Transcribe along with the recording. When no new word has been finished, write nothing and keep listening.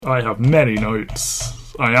I have many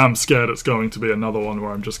notes. I am scared it's going to be another one where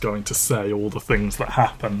I'm just going to say all the things that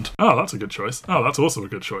happened. Oh, that's a good choice. Oh, that's also a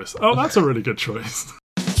good choice. Oh, that's a really good choice.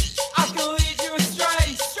 I can lead you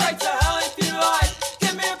astray, straight to hell if you like.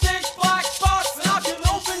 Give me a big black box and I can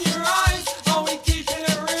open your eyes. Are we keeping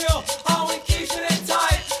it real? Are we keeping it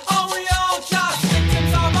tight? Are we all just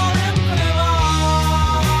victims of our infinite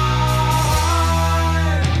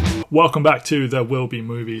life? Welcome back to There Will Be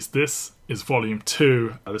Movies. This is Volume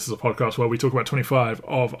 2. This is a podcast where we talk about 25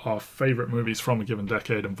 of our favourite movies from a given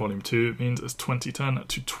decade, and Volume 2 means it's 2010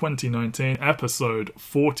 to 2019, episode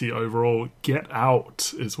 40 overall. Get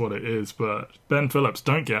Out is what it is, but Ben Phillips,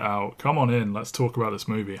 don't get out. Come on in, let's talk about this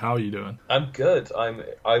movie. How are you doing? I'm good.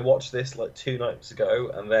 I watched this like 2 nights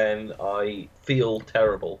ago, and then I feel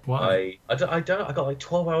terrible. Why? I got like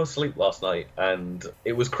 12 hours sleep last night, and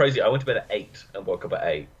it was crazy. I went to bed at 8 and woke up at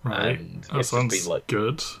 8. Right, and that it's sounds just been like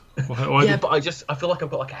good. Why yeah, but I feel like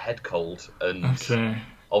I've got like a head cold, and Okay.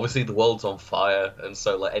 obviously the world's on fire, and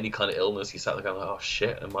so like any kind of illness, you start like, oh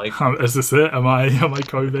shit, am I? Is this it? Am I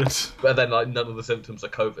COVID? But then like none of the symptoms are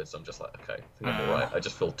COVID, so I'm just like, okay, I think I'm alright. I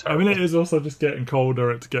just feel I terrible. mean, it is also just getting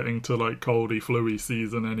colder. It's getting to like coldy, flu-y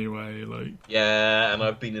season anyway. Like, Yeah, and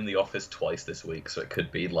I've been in the office twice this week, so it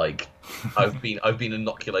could be like I've been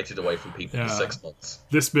inoculated away from people Yeah. for 6 months.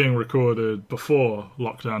 this being recorded before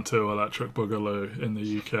Lockdown 2 Electric Boogaloo in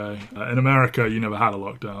the UK. In America, you never had a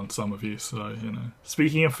lockdown, some of you, so, you know.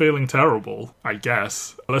 Speaking of feeling terrible, I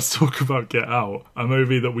guess, let's talk about Get Out, a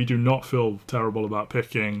movie that we do not feel terrible about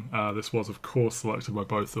picking. This was, of course, selected by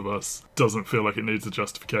both of us. Doesn't feel like it needs a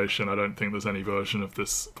justification. I don't think there's any version of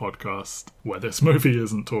this podcast where this movie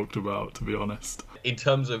isn't talked about, to be honest. In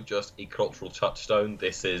terms of just a cultural touchstone,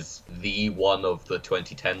 this is the one of the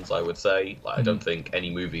 2010s, I would say. Like, I don't think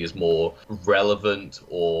any movie is more relevant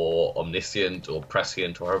or omniscient or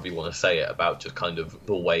prescient, or however you want to say it, about just kind of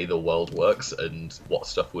the way the world works and what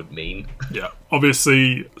stuff would mean. Yeah.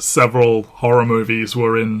 Obviously, several horror movies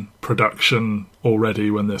were in production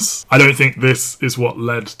already when this... I don't think this is what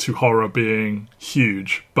led to horror being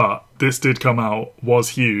huge, but this did come out, was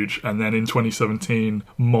huge, and then in 2017,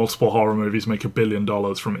 multiple horror movies make $1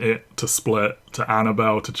 billion, from It to Split to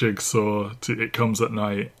Annabelle to Jigsaw to It Comes at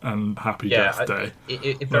Night and Happy Death Day.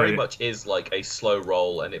 It very Right. much is like a slow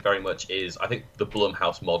roll, and it very much is. I think the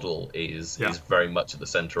Blumhouse model is very much at the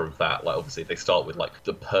center of that. Like, obviously, they start with like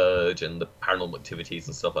The Purge and the Paranormal Activities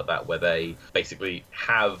and stuff like that, where they basically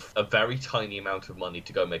have a very tiny amount of money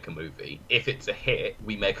to go make a movie. If it's a hit,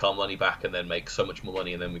 we make our money back and then make so much more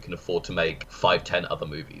money, and then we can afford to make 5-10 other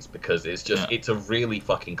movies, because it's just it's a really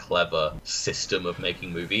fucking clever system of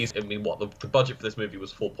making movies. I mean, what the budget for this movie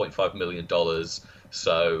was $4.5 million,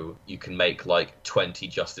 so you can make like 20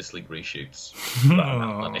 Justice League reshoots for that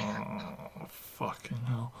amount of money. Oh, fucking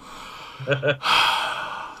hell.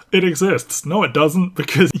 It exists. No, it doesn't,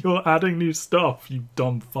 because you're adding new stuff, you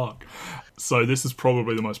dumb fuck. So this is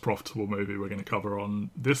probably the most profitable movie we're going to cover on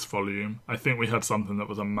this volume. I think we had something that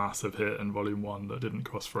was a massive hit in Volume 1 that didn't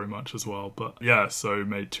cost very much as well. But yeah, so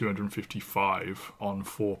made 255 on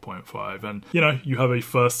 4.5. And, you know, you have a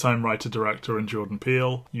first-time writer-director in Jordan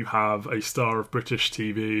Peele. You have a star of British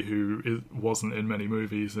TV who wasn't in many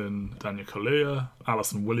movies in Daniel Kaluuya.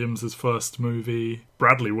 Alison Williams' first movie.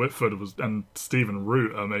 Bradley Whitford and Stephen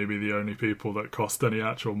Root are maybe the only people that cost any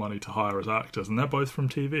actual money to hire as actors, and they're both from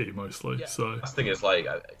TV mostly. Yeah. So the thing is, like,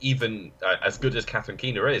 even as good as Catherine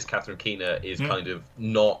Keener is kind of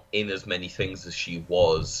not in as many things as she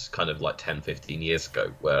was kind of like 10-15 years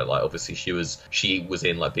ago, where like obviously she was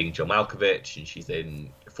in like Being John Malkovich, and she's in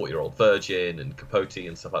 40-Year-Old Virgin and Capote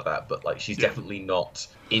and stuff like that, but like she's definitely not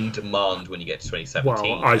in demand when you get to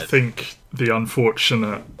 2017. Well, I think the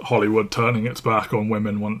unfortunate Hollywood turning its back on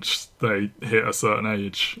women once they hit a certain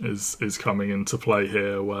age is coming into play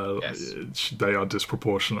here, where they are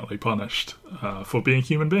disproportionately punished for being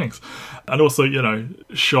human beings. And also, you know,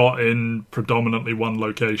 shot in predominantly one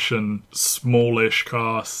location, smallish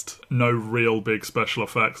cast, no real big special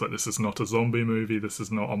effects. Like, this is not a zombie movie, this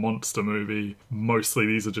is not a monster movie. Mostly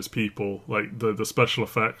these are just people. Like, the special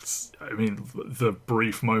effects, I mean, the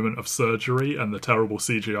brief moment of surgery and the terrible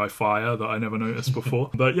CGI fire that I never noticed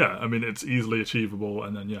before. But yeah, I mean, it's easily achievable,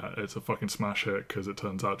 and then it's a fucking smash hit, because it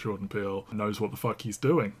turns out Jordan Peele knows what the fuck he's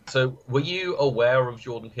doing. So were you aware of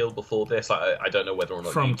Jordan Peele before this? I don't know whether or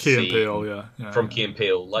not from Key and Peele, from Key and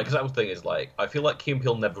Peele. Like, because that was the thing is, like, I feel like Key and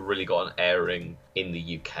Peele never really got an airing in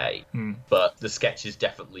the UK, but the sketches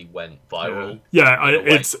definitely went viral.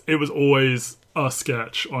 It was always a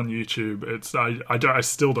sketch on YouTube. I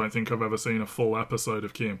still don't think I've ever seen a full episode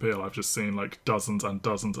of Key and Peele. I've just seen like dozens and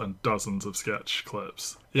dozens and dozens of sketch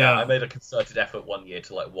clips. Yeah, I made a concerted effort one year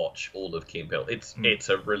to like watch all of Key and Peele. It's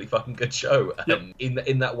a really fucking good show.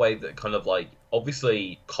 In that way that kind of like,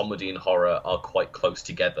 obviously comedy and horror are quite close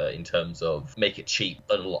together in terms of make it cheap,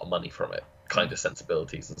 earn a lot of money from it kind of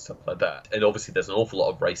sensibilities and stuff like that. And obviously there's an awful lot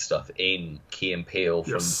of race stuff in Key and Peele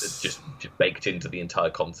from just baked into the entire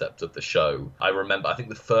concept of the show. I remember, I think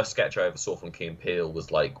the first sketch I ever saw from Key and Peele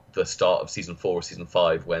was like the start of season 4 or season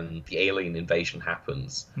 5 when the alien invasion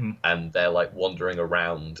happens and they're like wandering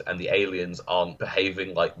around and the aliens aren't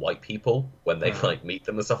behaving like white people when they like meet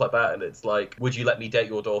them and stuff like that. And it's like, would you let me date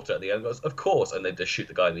your daughter? And the alien goes, of course. And they just shoot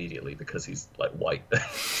the guy immediately because he's like white.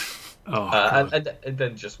 And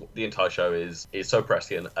then just the entire show is so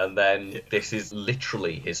prescient, and then this is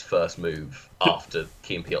literally his first move after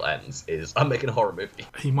Key and Peele ends, is I'm making a horror movie.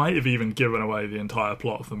 He might have even given away the entire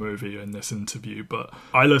plot of the movie in this interview, but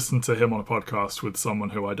I listened to him on a podcast with someone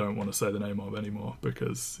who I don't want to say the name of anymore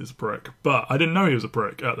because he's a prick, but I didn't know he was a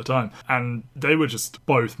prick at the time, and they were just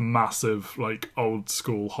both massive like old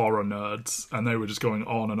school horror nerds, and they were just going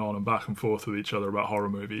on and back and forth with each other about horror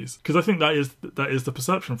movies, because I think that is the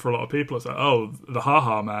perception for a lot of people. It's like, oh, the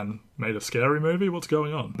Ha-Ha Man made a scary movie, what's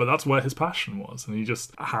going on? But that's where his passion was, and he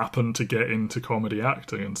just happened to get into comedy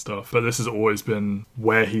acting and stuff. But this has always been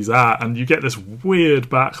where he's at, and you get this weird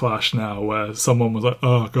backlash now where someone was like,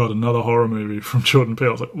 oh god, another horror movie from Jordan Peele.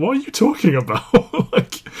 I was like, what are you talking about?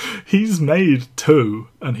 Like, he's made 2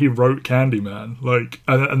 and he wrote Candyman. Like,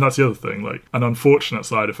 and that's the other thing, like, an unfortunate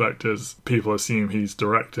side effect is people assume he's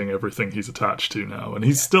directing everything he's attached to now, and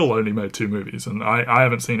he's still only made 2 movies, and I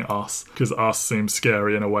haven't seen Us, because Us seems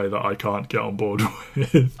scary in a way that I can't get on board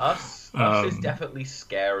with. Us is definitely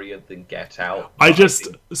scarier than Get Out.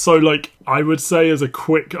 I would say as a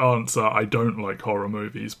quick answer, I don't like horror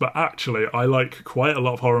movies, but actually I like quite a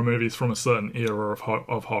lot of horror movies from a certain era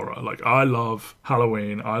of horror. Like, I love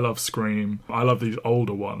Halloween, I love Scream, I love these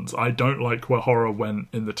older ones. I don't like where horror went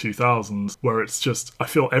in the 2000s, where it's just, I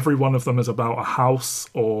feel every one of them is about a house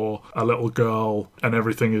or a little girl, and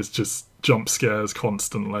everything is just jump scares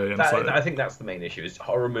constantly. And I think that's the main issue, is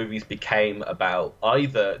horror movies became about,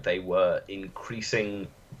 either they were increasing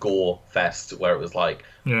gore fest where it was like,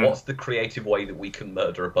 what's the creative way that we can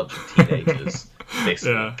murder a bunch of teenagers this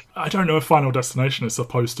week? I don't know if Final Destination is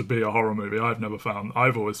supposed to be a horror movie.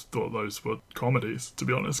 I've always thought those were comedies, to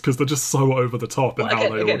be honest, because they're just so over the top in how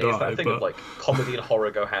they all die. It's that thing of like comedy and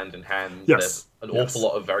horror go hand in hand. Yes. An awful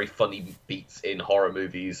lot of very funny beats in horror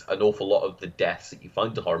movies. An awful lot of the deaths that you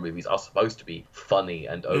find in horror movies are supposed to be funny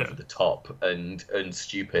and over the top and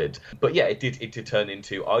stupid. But yeah, it did turn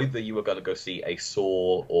into, either you were going to go see a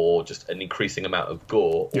Saw or just an increasing amount of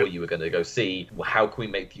gore, or you were going to go see, well, how can we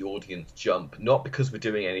make the audience jump? Not because we're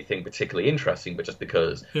doing anything particularly interesting, but just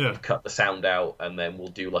because we've cut the sound out and then we'll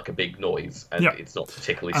do like a big noise, and it's not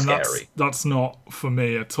particularly scary. That's not for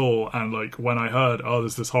me at all. And like, when I heard, oh,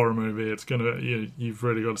 there's this horror movie, it's gonna, you've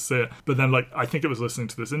really got to see it. But then, like, I think it was listening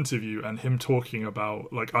to this interview and him talking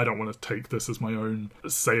about, like, I don't want to take this as my own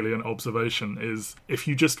salient observation, is if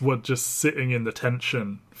you just were just sitting in the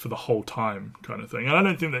tension for the whole time kind of thing. And I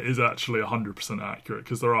don't think that is actually 100% accurate,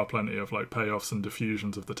 because there are plenty of like payoffs and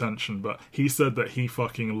diffusions of the tension, but he said that he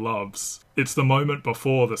fucking loves, it's the moment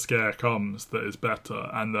before the scare comes that is better,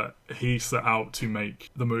 and that he set out to make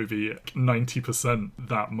the movie 90%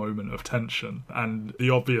 that moment of tension. And the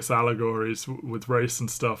obvious allegories with race and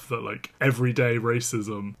stuff, that like everyday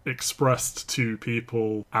racism expressed to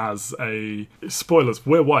people as a, spoilers,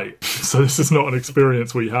 we're white, so this is not an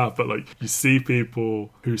experience we have, but like you see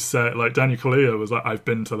people who say, like Daniel Kaluuya was like, I've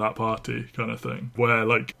been to that party kind of thing, where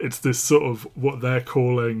like it's this sort of what they're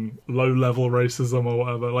calling low level racism or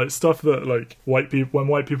whatever, like stuff that like white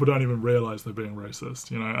people don't even realize they're being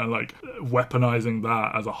racist, and like weaponizing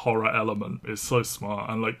that as a horror element is so smart.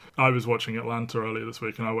 And like, I was watching Atlanta earlier this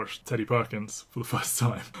week and I watched Teddy Perkins for the first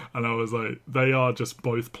time, and I was like, they are just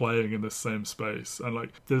both playing in this same space, and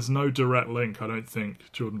like there's no direct link. I don't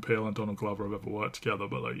think Jordan Peele and Donald Glover have ever worked together,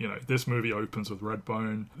 but like, this movie opens with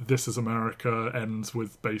Redbone, This Is America ends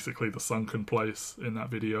with basically The Sunken Place in that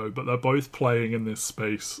video, but they're both playing in this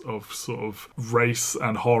space of sort of race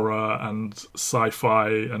and horror and sci-fi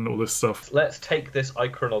and all this stuff. Let's take this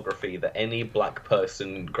iconography that any black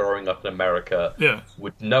person growing up in America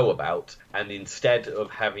would know about, and instead of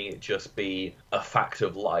having it just be a fact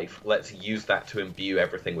of life, let's use that to imbue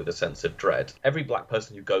everything with a sense of dread. Every black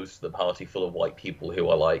person who goes to the party full of white people who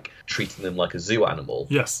are like treating them like a zoo animal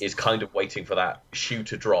is kind of waiting for that shoe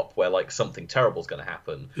to drop where like something terrible is going to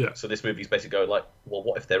happen. So this movie's basically going like, well,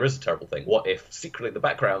 what if there is a terrible thing? What if secretly in the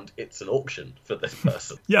background it's an auction for this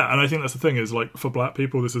person? And I think that's the thing is, like, for black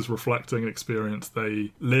people this is reflecting an experience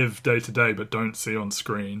they live day to day but don't see on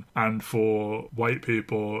screen, and for white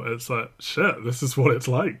people it's like, shit, this is what it's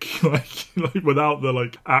like. like without the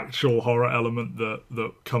like actual horror element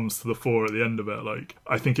that comes to the fore at the end of it. Like,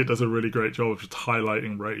 I think it does a really great job of just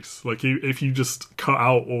highlighting race. Like, if you just cut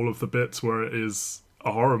out all of the bits where it is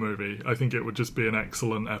a horror movie, I think it would just be an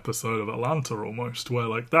excellent episode of Atlanta almost, where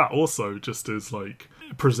like that also just is like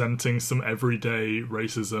presenting some everyday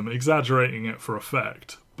racism, exaggerating it for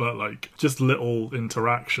effect, but like just little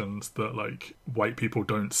interactions that like white people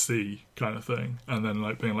don't see, kind of thing, and then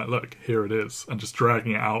like being like, look, here it is, and just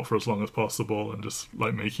dragging it out for as long as possible and just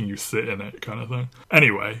like making you sit in it, kind of thing.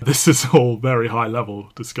 Anyway, this is all very high level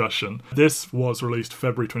discussion. This was released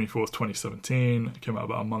February 24th 2017. It came out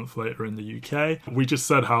about a month later in the UK. We just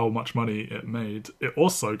said how much money it made. It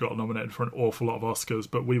also got nominated for an awful lot of Oscars,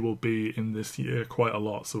 but we will be in this year quite a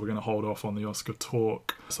lot, so we're going to hold off on the Oscar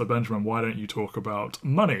talk. So Benjamin, why don't you talk about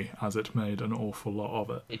money, as it made an awful lot of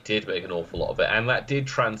it? It did make an awful lot of it, and that did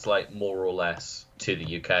translate more or less to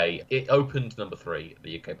the UK. It opened number 3 at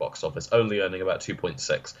the UK box office, only earning about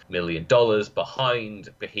 $2.6 million, behind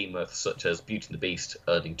behemoths such as Beauty and the Beast,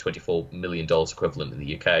 earning $24 million equivalent in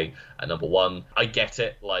the UK at number 1. I get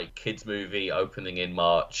it, like, kids movie opening in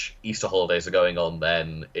March, Easter holidays are going on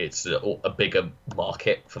then, it's a bigger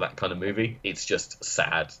market for that kind of movie. It's just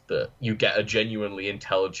sad that you get a genuinely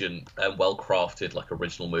intelligent and well-crafted, like,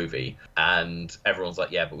 original movie, and everyone's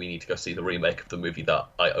like, yeah, but we need to go see the remake of the movie that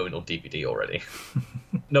I own on DVD already.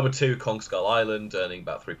 Number 2, Kong Skull Island, earning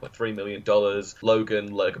about $3.3 million.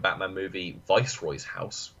 Logan, Lego Batman movie, Viceroy's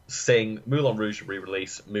House, Sing, Moulin Rouge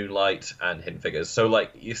re-release, Moonlight, and Hidden Figures. So,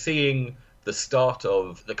 like, you're seeing the start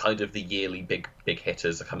of the kind of the yearly big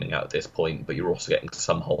hitters are coming out at this point, but you're also getting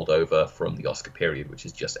some holdover from the Oscar period, which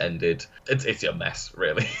has just ended. It's a mess,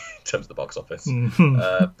 really, in terms of the box office.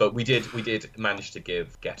 But we did manage to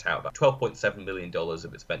give Get Out about $12.7 million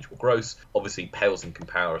of its eventual gross. Obviously pales in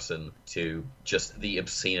comparison to just the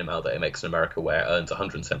obscene amount that it makes in America, where it earns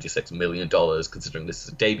 $176 million, considering this is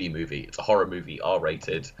a debut movie. It's a horror movie,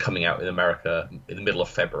 R-rated, coming out in America in the middle of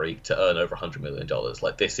February to earn over $100 million.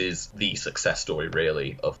 Like, this is the success story,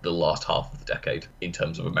 really, of the last half of the decade in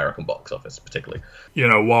terms of American box office, particularly. You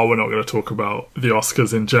know, while we're not going to talk about the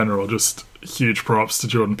Oscars in general, just huge props to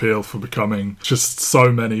Jordan Peele for becoming just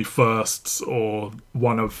so many firsts, or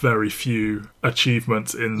one of very few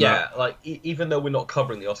achievements in that. Yeah, like, even though we're not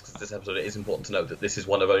covering the Oscars this episode, it is important to note that this is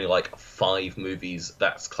one of only like 5 movies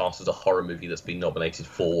that's classed as a horror movie that's been nominated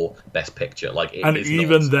for Best Picture. Like, it and is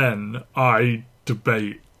even not... then, I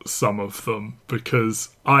debate some of them, because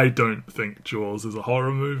I don't think Jaws is a horror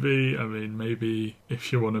movie. I mean, maybe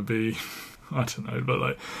if you want to be I don't know, but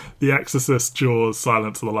like The Exorcist, Jaws,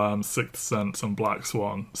 Silence of the Lambs, Sixth Sense, and Black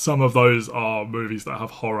Swan. Some of those are movies that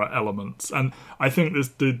have horror elements, and I think this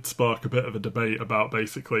did spark a bit of a debate about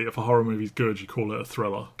basically if a horror movie's good, you call it a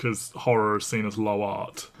thriller, because horror is seen as low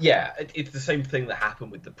art. Yeah, it's the same thing that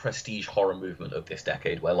happened with the prestige horror movement of this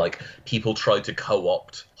decade, where like people tried to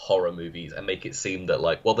co-opt horror movies and make it seem that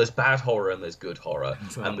like, well, there's bad horror and there's good horror,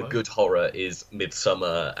 exactly. And the good horror is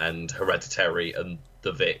Midsommar and Hereditary and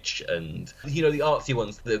The Vitch, and you know, the artsy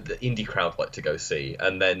ones the indie crowd like to go see,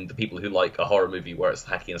 and then the people who like a horror movie where it's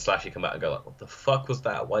hacky and slashy come out and go like, what the fuck was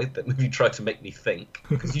that? Why did that movie try to make me think?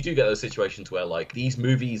 Because you do get those situations where like these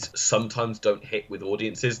movies sometimes don't hit with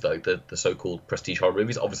audiences, though the so-called prestige horror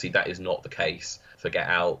movies. Obviously that is not the case for Get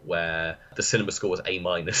Out, where the cinema score was A-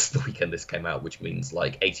 the weekend this came out, which means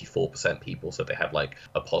like 84% people said they had like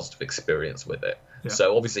a positive experience with it. Yeah.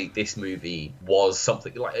 So obviously this movie was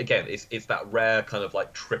something like, again, it's that rare kind of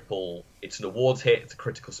like triple, it's an awards hit, it's a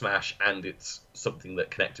critical smash, and it's something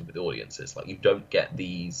that connected with audiences. Like, you don't get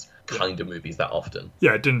these kind of movies that often.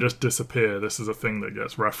 Yeah, it didn't just disappear. This is a thing that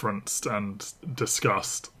gets referenced and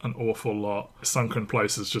discussed an awful lot. Sunken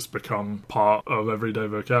places just become part of everyday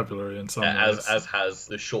vocabulary in some ways. As has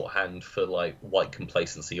the shorthand for like white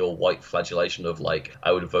complacency or white flagellation of like,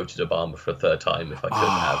 I would have voted Obama for a third time if I could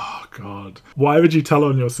have. Oh God. Why would you tell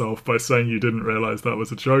on yourself by saying you didn't realise that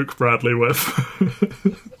was a joke, Bradley Whiff?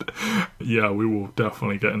 Yeah, we will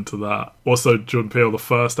definitely get into that. Also, Jordan Peele, the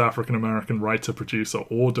first African-American writer, producer,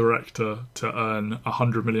 or director to earn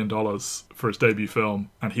 $100 million for his debut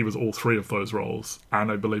film, and he was all three of those roles.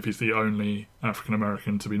 And I believe he's the only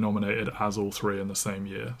African-American to be nominated as all three in the same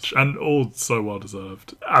year. And all so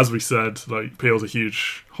well-deserved. As we said, like, Peele's a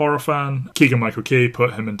huge horror fan. Keegan-Michael Key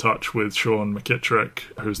put him in touch with Sean McKittrick,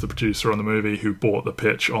 who's the producer on the movie, who bought the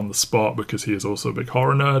pitch on the spot because he is also a big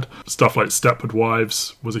horror nerd. Stuff like Stepford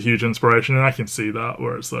Wives was a huge inspiration, and I can see that,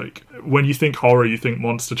 where it's like, when you think horror, you think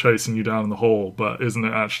monster chasing you down in the hall, but isn't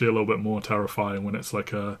it actually a little bit more terrifying when it's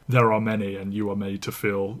like there are many and you are made to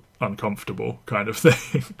feel uncomfortable kind of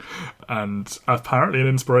thing. And apparently an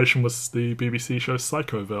inspiration was the BBC show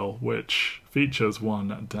Psychoville, which features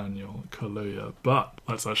one Daniel Kaluuya. But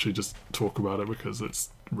let's actually just talk about it because it's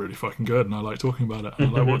really fucking good and I like talking about it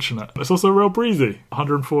and I like watching it. It's also real breezy.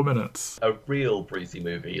 104 minutes. A real breezy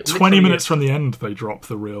movie. 20 minutes from the end they drop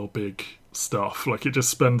the real big stuff. Like, it just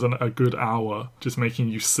spends a good hour just making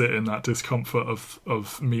you sit in that discomfort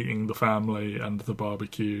of meeting the family and the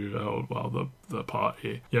barbecue, the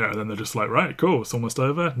party. Yeah, and then they're just like, right, cool, it's almost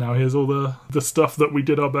over. Now here's all the stuff that we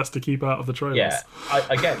did our best to keep out of the trailers.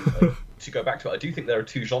 Yeah, to go back to it, I do think there are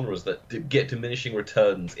two genres that get diminishing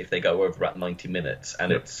returns if they go over about 90 minutes,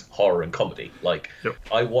 and it's horror and comedy. Like,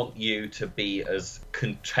 I want you to be as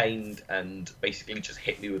contained and basically just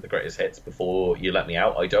hit me with the greatest hits before you let me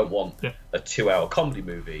out. I don't want a 2-hour comedy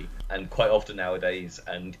movie. And quite often nowadays,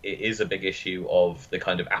 and it is a big issue of the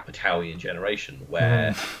kind of Apatowian generation,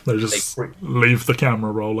 where they just leave the camera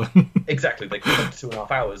rolling. Exactly, they come up to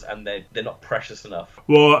 2.5 hours and they're not precious enough.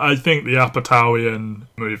 Well, I think the Apatowian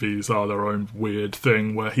movies are their own weird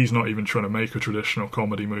thing, where he's not even trying to make a traditional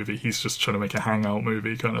comedy movie, he's just trying to make a hangout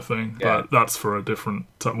movie kind of thing. Yeah. But that's for a different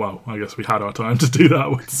well, I guess we had our time to do that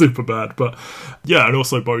with Superbad. But yeah, and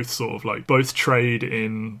also both trade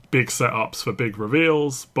in big setups for big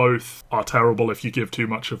reveals, both are terrible if you give too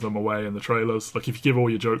much of them away in the trailers. Like, if you give all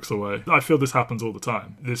your jokes away, I feel this happens all the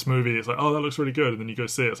time. This movie is like, oh, that looks really good, and then you go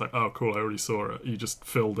see it, it's like, oh, cool, I already saw it. You just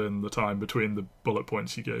filled in the time between the bullet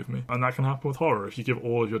points you gave me. And that can happen with horror. If you give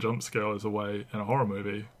all of your jump scares away in a horror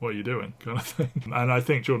movie, what are you doing, kind of thing. And I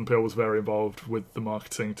think Jordan Peele was very involved with the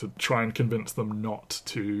marketing to try and convince them not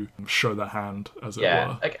to show their hand, as it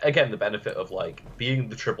were. Again, the benefit of, like, being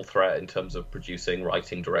the triple threat in terms of producing,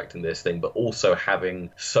 writing, directing this thing, but also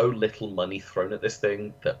having so little money thrown at this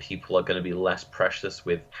thing that people are going to be less precious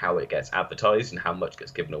with how it gets advertised and how much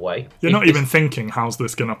gets given away. You're not even thinking, how's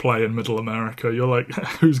this going to play in middle America? You're like,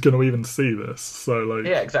 who's going to even see this? So, like,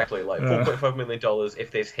 yeah, exactly. Like, $4.5 million,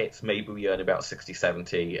 if this hits, maybe we earn about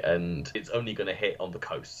 60-70, and it's only going to hit on the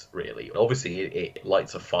coasts, really. Obviously, it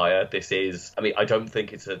lights a fire. This is, I mean, I don't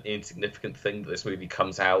think it's an insignificant thing that this movie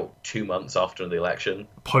comes out 2 months after the election.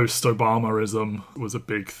 Post-Obamaism was a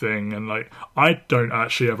big thing, and, like, I don't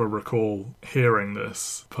actually ever recall hearing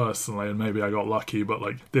this personally, and maybe I got lucky, but,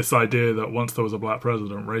 like, this idea that once there was a black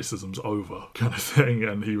president, racism's over kind of thing,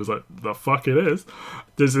 and he was like, the fuck it is.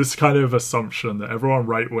 There's this kind of assumption that everyone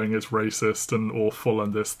right-wing is racist and awful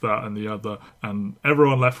and this, that, and the other, and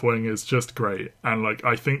everyone left-wing is just great. And, like,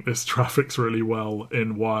 I think this traffics really well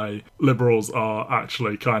in why liberals are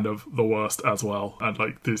actually kind of the worst as well. And,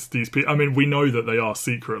 like, these people, I mean, we know that they are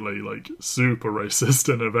secretly, like, super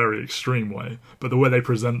racist in a very extreme way, but the way they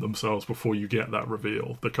present themselves before you get that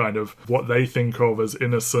reveal, the kind of what they think of as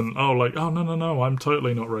innocent, no, I'm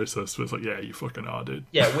totally not racist. But it's like, yeah, you fucking are, dude.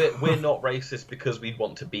 Yeah, we're not racist because we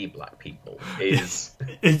want to be black people. Is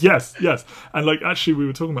yes. And, like, actually, we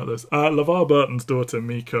were talking about this. LeVar Burton's daughter,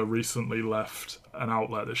 Mika, recently left an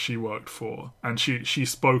outlet that she worked for, and she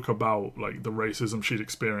spoke about, like, the racism she'd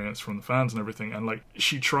experienced from the fans and everything, and, like,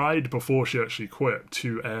 she tried before she actually quit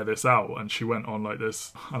to air this out, and she went on, like,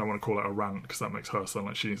 this, I don't want to call it a rant because that makes her sound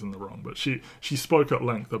like she's in the wrong, but she spoke at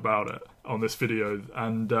length about it on this video,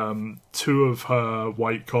 and two of her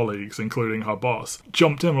white colleagues, including her boss,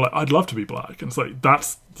 jumped in like, I'd love to be black. And it's like,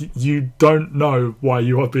 you don't know why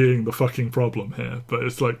you are being the fucking problem here, but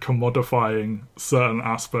it's like commodifying certain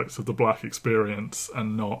aspects of the black experience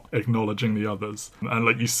and not acknowledging the others. And,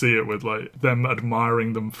 like, you see it with, like, them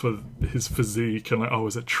admiring them for his physique and, like, oh,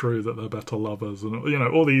 is it true that they're better lovers, and, you know,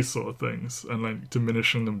 all these sort of things, and, like,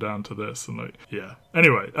 diminishing them down to this, and, like, yeah.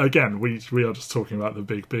 Anyway, again, we are just talking about the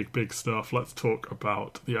big stuff. Let's talk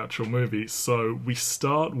about the actual movie. So we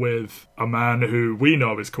start with a man who we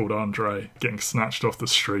know is called Andre getting snatched off the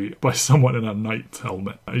street by someone in a knight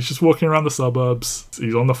helmet. He's just walking around the suburbs.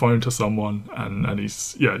 He's on the phone to someone, and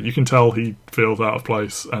he's, yeah, you can tell he feels out of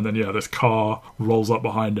place. And then, yeah, this car rolls up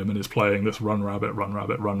behind him and is playing this Run Rabbit, Run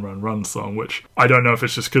Rabbit, Run Run Run song, which I don't know if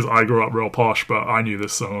it's just because I grew up real posh, but I knew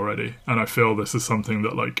this song already. And I feel this is something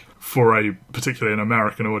that, like, for a particularly an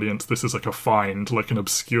American audience, this is like a find, like an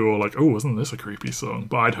obscure, like, oh, isn't this a creepy song?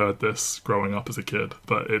 But I'd heard this growing up as a kid,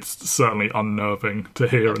 but it's certainly unnerving to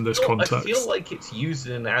hear in this context. I feel like it's used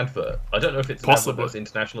in an advert. I don't know if it's an Possibly. advert that's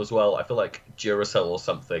international as well. I feel like Duracell or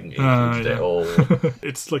something included it, or...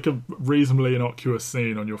 It's like a reasonably innocuous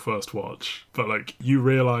scene on your first watch, but like you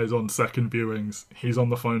realise on second viewings, he's on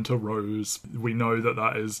the phone to Rose. We know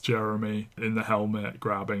that is Jeremy in the helmet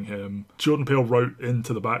grabbing him. Jordan Peele wrote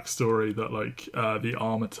into the backstory that like the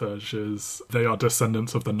Armitages, they are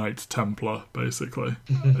descendants of the Knight Templar, basically,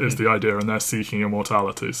 is the idea, and they're seeking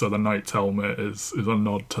immortality. So the Knight's helmet is a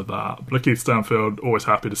nod to that. Lakeith Stanfield, always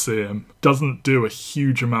happy to see him. Doesn't do a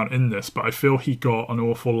huge amount in this, but I feel he got an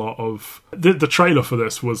awful lot of... The trailer for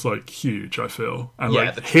this was like huge, I feel. And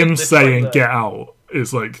Yeah, like him saying trailer... "get out"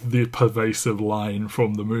 is like the pervasive line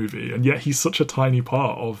from the movie, and yet he's such a tiny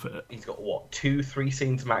part of it. He's got, 2-3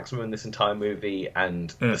 scenes maximum in this entire movie,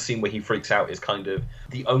 and the scene where he freaks out is kind of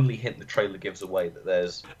the only hint the trailer gives away that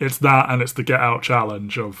there's... It's that, and it's the get out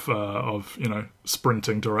challenge of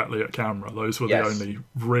sprinting directly at camera. Those were the only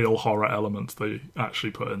real horror elements they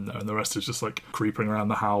actually put in there, and the rest is just like creeping around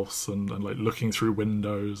the house and like looking through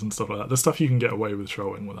windows and stuff like that. The stuff you can get away with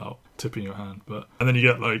showing without tipping your hand. And then you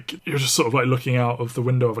get like, you're just sort of like looking out of the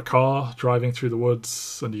window of a car driving through the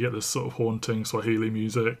woods, and you get this sort of haunting Swahili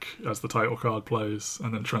music as the title card plays,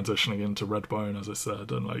 and then transitioning into Redbone, as I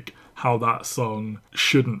said, and like how that song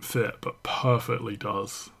shouldn't fit but perfectly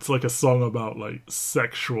does. It's like a song about like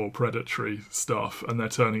sexual predatory stuff, and they're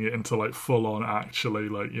turning it into like full on actually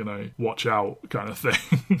like, watch out kind of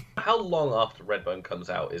thing. How long after Redbone comes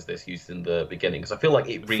out is this used in the beginning? Because I feel like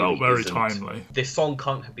it really felt very isn't. Timely. This song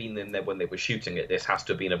can't have been in there when they were shooting it. This has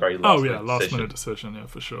to have been a very last minute decision, yeah,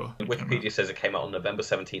 for sure. Wikipedia says it came out on November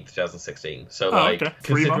 17th, 2016. So okay.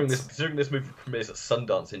 considering this movie premieres at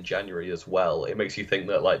Sundance in January as well, it makes you think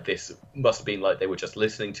that like this must have been like they were just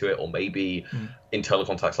listening to it, or maybe internal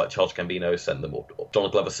contacts like Charles Gambino sent them, or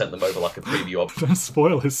Donald Glover sent them over like a preview of... Don't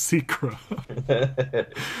spoil his secret.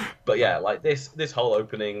 But yeah, like this whole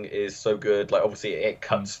opening is so good. Like obviously it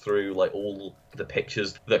cuts through like all the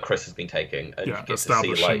pictures that Chris has been taking, and you get to see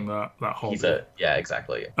establishing like that hobby.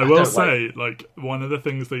 Exactly. I will say, like, one of the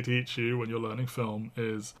things they teach you when you're learning film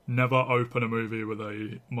is never open a movie with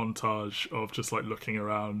a montage of just like looking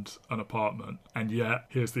around an apartment. And yet,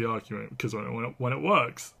 here's the argument, because when it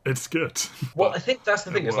works, it's good. Well, I think that's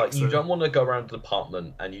the thing, is like you don't want to go around an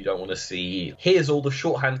apartment and you don't want to see, here's all the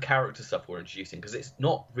shorthand character stuff we're introducing, because it's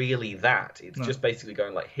not really that. It's just basically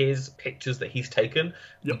going like, here's pictures that he's taken.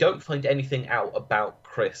 You don't find anything out about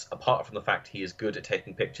Chris apart from the fact he is good at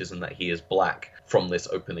taking pictures and that he is black from this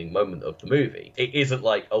opening moment of the movie. It isn't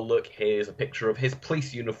like, oh look, here's a picture of his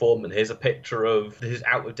police uniform and here's a picture of his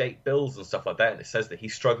out-of-date bills and stuff like that, and it says that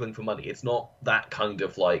he's struggling for money. It's not that kind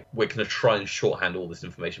of like, we're going to try and shorthand all this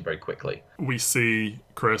information very quickly. We see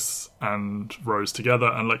Chris and Rose together,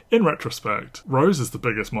 and like in retrospect, Rose is the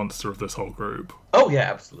biggest monster of this whole group. Oh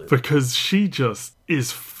yeah, absolutely. Because she just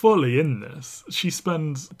is fully in this. She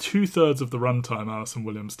spends 2/3 of the runtime, Alison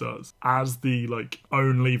Williams does, as the like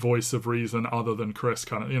only voice of reason other than Chris,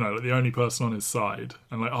 kind of, like the only person on his side,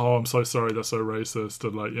 and like, oh, I'm so sorry, they're so racist,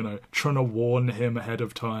 and like, trying to warn him ahead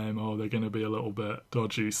of time, oh, they're going to be a little bit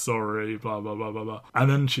dodgy, sorry, blah blah blah blah blah, and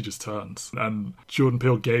then she just turns, and Jordan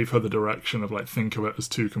Peele gave her the direction of like, think of it as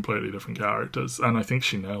two completely different characters, and I think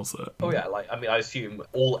she nails it. Oh yeah, like, I mean, I assume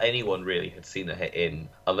all anyone really had seen her hit in,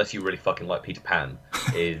 unless you really fucking like Peter Pan,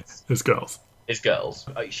 is his Girls. Is Girls.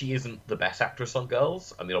 She isn't the best actress on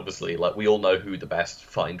Girls. I mean, obviously, like, we all know who the best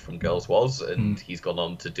find from Girls was, and he's gone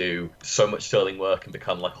on to do so much sterling work and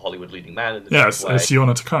become like a Hollywood leading man in the Yes, it's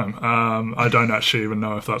Fiona Tacome. I don't actually even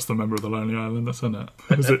know if that's the member of the Lonely Island that's in it.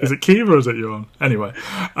 Is it Keeve or is it Ewan? Anyway,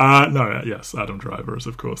 yes, Adam Driver is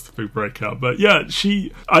of course the big breakout. But yeah,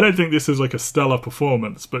 I don't think this is like a stellar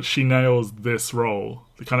performance, but she nails this role.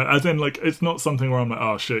 Kind of, as in, like, it's not something where I'm like,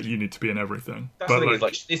 oh shit, you need to be in everything. That's the thing, is,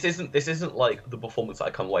 like, this isn't like the performance that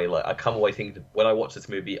I come away like. I come away thinking, when I watch this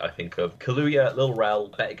movie, I think of Kaluuya, Lil Rel,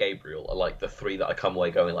 Bette Gabriel are like the three that I come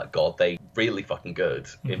away going like, God, they really fucking good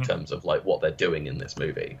in terms of like what they're doing in this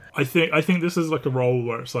movie. I think this is like a role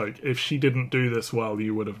where it's like, if she didn't do this well,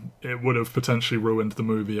 it would have potentially ruined the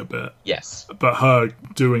movie a bit. Yes. But her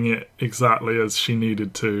doing it exactly as she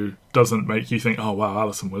needed to doesn't make you think, oh wow,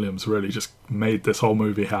 Alison Williams really just made this whole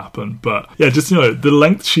movie happen. But yeah, just, you know, the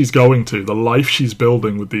length she's going to, the life she's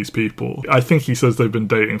building with these people. I think he says they've been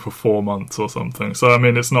dating for 4 months or something. So I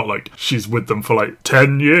mean, it's not like she's with them for like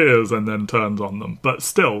 10 years and then turns on them. But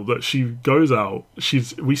still, that she goes out,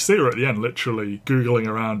 we see her at the end literally Googling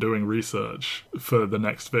around doing research for the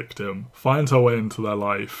next victim, finds her way into their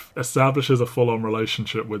life, establishes a full-on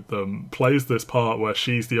relationship with them, plays this part where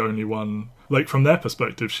she's the only one. Like, from their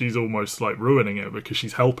perspective, she's almost, like, ruining it because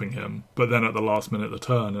she's helping him. But then at the last minute, the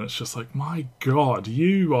turn, and it's just like, my God,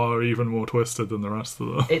 you are even more twisted than the rest of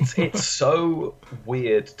them. It's so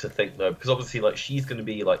weird to think, though, because obviously, like, she's going to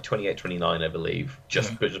be, like, 28, 29, I believe,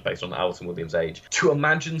 just based on Alison Williams' age. To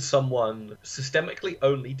imagine someone systemically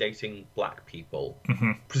only dating black people,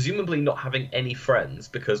 presumably not having any friends,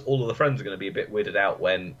 because all of the friends are going to be a bit weirded out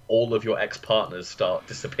when all of your ex-partners start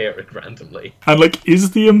disappearing randomly. And, like,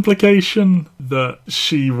 is the implication that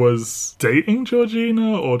she was dating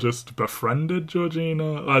Georgina or just befriended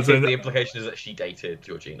Georgina? I think the implication is that she dated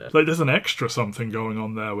Georgina. Like, there's an extra something going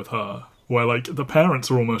on there with her, where, like, the parents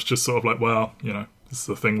are almost just sort of like, well, you know, this is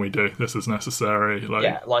the thing we do. This is necessary. Like,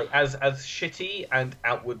 yeah, like, as shitty and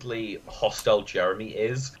outwardly hostile Jeremy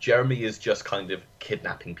is just kind of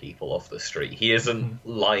kidnapping people off the street. He isn't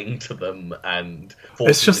lying to them and...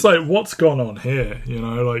 It's just like, what's gone on here, you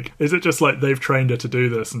know? Like, is it just like they've trained her to do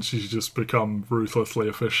this and she's just become ruthlessly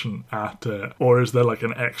efficient at it? Or is there like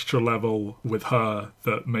an extra level with her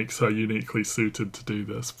that makes her uniquely suited to do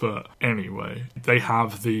this? But anyway, they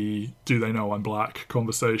have the "do they know I'm black"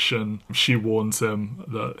 conversation. She warns him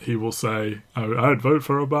that he will say, oh, I'd vote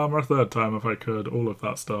for Obama a third time if I could, all of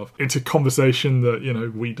that stuff. It's a conversation that, you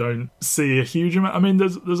know, we don't see a huge amount. I mean,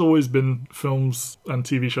 there's always been films and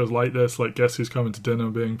TV shows like this, like Guess Who's Coming to Dinner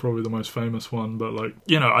being probably the most famous one, but, like,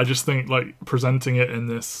 you know, I just think, like, presenting it in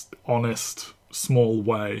this honest, small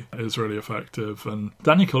way is really effective, and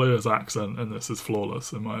Danny Kaluuya's accent in this is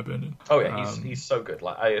flawless, in my opinion. Oh yeah, he's so good.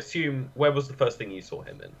 Like, I assume, where was the first thing you saw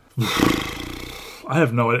him in? I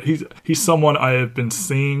have no idea. He's someone I have been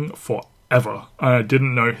seeing forever, and I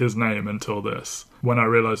didn't know his name until this. When I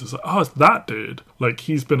realised, it's like, oh, it's that dude. Like,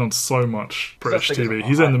 he's been on so much British TV.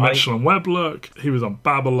 He's in the Mitchell and Webb look. He was on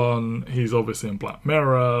Babylon. He's obviously in Black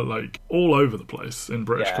Mirror. Like, all over the place in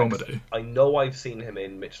British comedy. I know I've seen him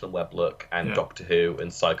in Mitchell and Webb look and Doctor Who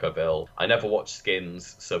and Psychoville. I never watched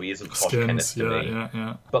Skins, so he isn't Tosh Kenneth to me.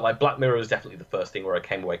 Yeah. But, like, Black Mirror is definitely the first thing where I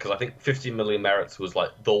came away, because I think 15 Million Merits was,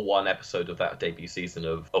 like, the one episode of that debut season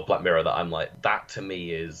of Black Mirror that I'm like, that to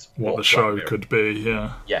me is what the show could be,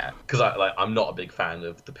 yeah. Yeah, because I'm not a big fan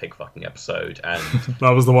of the pig fucking episode, and that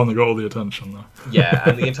was the one that got all the attention, though. Yeah,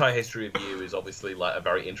 and the entire history of you is obviously, like, a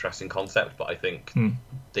very interesting concept, but I think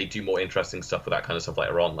they do more interesting stuff with that kind of stuff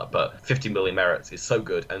later on. Like, but 50 Million Merits is so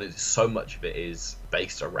good, and so much of it is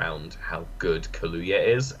based around how good Kaluuya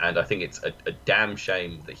is, and I think it's a damn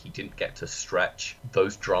shame that he didn't get to stretch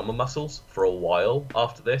those drama muscles for a while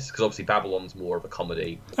after this, because obviously Babylon's more of a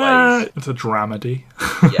comedy. It's a dramedy.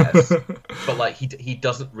 Yes, but, like, he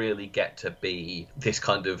doesn't really get to be this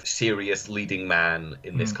kind of serious leading man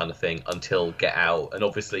in this kind of thing until Get Out, and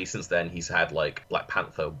obviously since then he's had, like, Black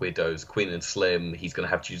Panther, Widows, Queen and Slim. He's going to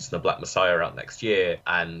have Judas and the Black Messiah out next year,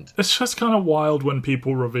 and it's just kind of wild when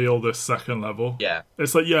people reveal this second level. Yeah,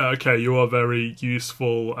 it's like, yeah, okay, you are very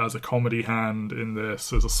useful as a comedy hand in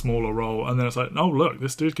this, as a smaller role, and then it's like, oh look,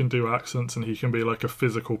 this dude can do accents, and he can be like a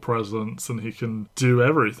physical presence, and he can do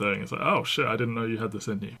everything. It's like, oh shit, I didn't know you had this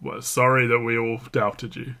in you. Well, sorry that we all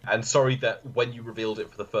doubted you, and sorry that when you revealed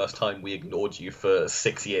it for the first time we ignored you for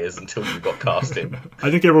 6 years until you got cast in.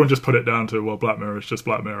 I think everyone just put it down to, well, Black Mirror is just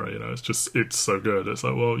Black Mirror, you know, it's so good. It's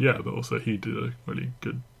like, well, yeah, but also he did a really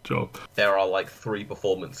good job. There are, like, 3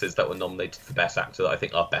 performances that were nominated for Best Actor that I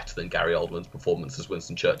think are better than Gary Oldman's performance as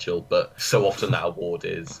Winston Churchill, but so often that award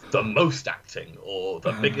is the most acting or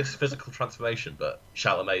the biggest physical transformation, but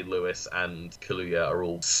Chalamet, Lewis and Kaluuya are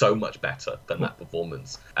all so much better than that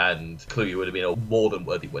performance, and Kaluuya would have been a more than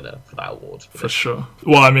worthy winner for that award. For sure.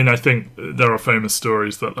 Well, I mean, I think there are famous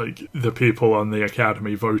stories that, like, the people on the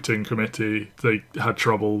Academy voting committee, they had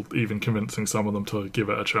trouble even convincing some of them to give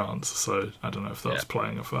it a chance, so I don't know if that's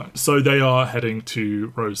playing a fact. So they are heading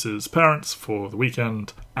to Rose's parents for the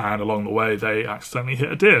weekend, and along the way they accidentally hit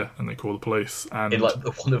a deer, and they call the police. And in, like,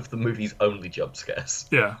 one of the movie's only jump scares.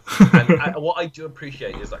 Yeah. and what I do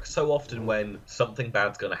appreciate is, like, so often when something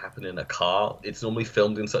bad's going to happen in a car, it's normally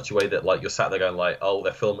filmed in such a way that, like, you're sat there going, like, oh,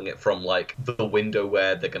 they're filming it from, like, the window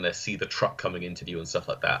where they're going to see the truck coming into view and stuff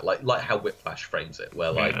like that. Like how Whiplash frames it,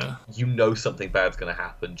 where, like, you know something bad's going to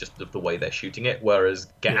happen just of the way they're shooting it, whereas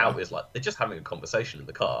Get Out is, like, they're just having a conversation in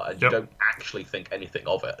the car. car, and you don't actually think anything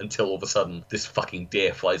of it until all of a sudden this fucking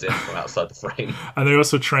deer flies in from outside the frame. And they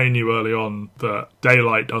also train you early on that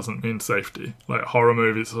daylight doesn't mean safety. Like horror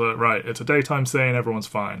movies, right, it's a daytime scene, everyone's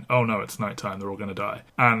fine. Oh no, it's nighttime, they're all going to die.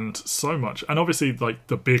 And so much, and obviously like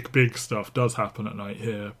the big stuff does happen at night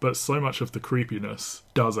here, but so much of the creepiness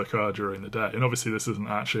does occur during the day. And obviously this isn't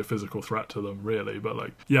actually a physical threat to them really, but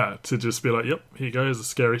like, yeah, to just be like, yep, here you go, there's a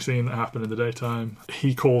scary scene that happened in the daytime.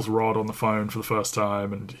 He calls Rod on the phone for the first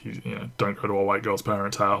time, and he, you know, don't go to a white girl's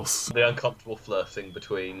parents' house. The uncomfortable flirting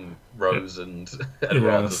between Rose and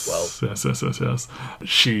Rod as well. Yes.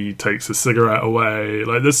 She takes a cigarette away.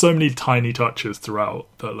 Like, there's so many tiny touches throughout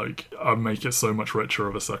that like make it so much richer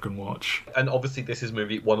of a second watch. And obviously this is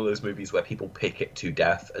one of those movies where people pick it to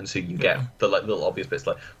death, and so you get the like little obvious bits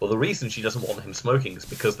like, well, the reason she doesn't want him smoking is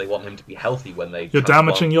because they want him to be healthy when they You're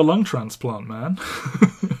damaging your lung transplant, man.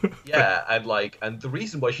 Yeah, and the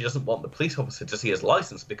reason why she doesn't want the police officer to see his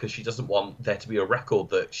license because she doesn't want there to be a record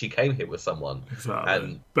that she came here with someone.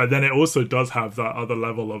 Exactly. But then it also does have that other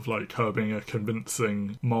level of like her being a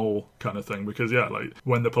convincing mole kind of thing, because like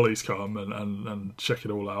when the police come and check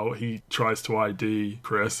it all out, he tries to ID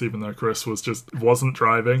Chris, even though Chris wasn't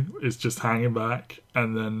driving, is just hanging back.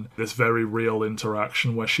 And then this very real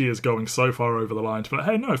interaction where she is going so far over the line to be like,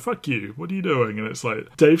 hey, no, fuck you, what are you doing? And it's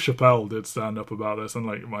like, Dave Chappelle did stand up about this, and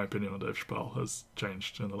like my opinion on Dave Chappelle has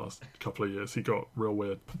changed in the last couple of years. He got real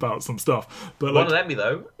weird about some stuff. But like, won an Emmy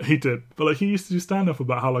though. He did. But like, he used to do stand up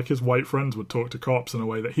about how like his white friends would talk to cops in a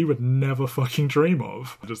way that he would never fucking dream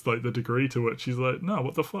of. Just like the degree to which he's like, no,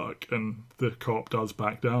 what the fuck? And the cop does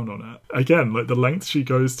back down on it. Again, like the length she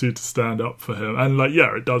goes to stand up for him. And like,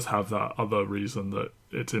 yeah, it does have that other reason that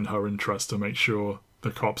it's in her interest to make sure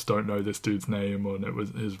the cops don't know this dude's name, or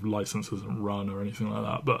his license isn't run or anything like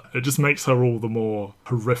that. But it just makes her all the more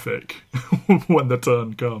horrific when the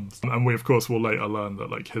turn comes. And we, of course, will later learn that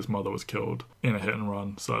like his mother was killed in a hit and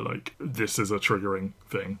run. So like this is a triggering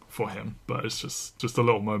thing for him. But it's just a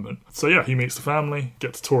little moment. So yeah, he meets the family,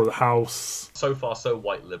 gets a tour of the house. So far, so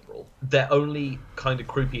white liberal. They're only kind of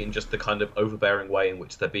creepy in just the kind of overbearing way in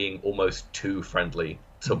which they're being almost too friendly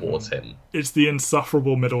towards him. It's the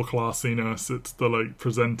insufferable middle classiness, it's the like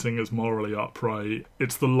presenting as morally upright,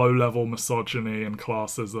 it's the low level misogyny and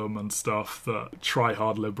classism and stuff that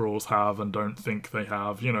try-hard liberals have and don't think they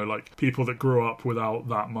have, you know, like people that grew up without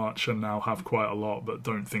that much and now have quite a lot but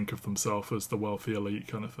don't think of themselves as the wealthy elite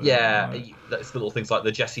kind of thing. Yeah, right? That's little things like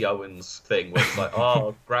the Jesse Owens thing where it's like,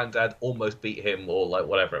 oh, granddad almost beat him, or like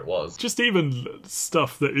whatever it was. Just even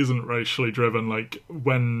stuff that isn't racially driven, like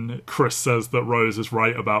when Chris says that Rose is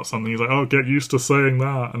right about something, he's like, oh, get used to saying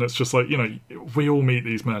that. And it's just like, you know, we all meet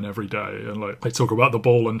these men every day, and like they talk about the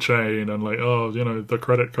ball and chain and like, oh, you know, the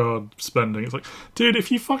credit card spending. It's like, dude,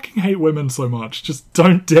 if you fucking hate women so much, just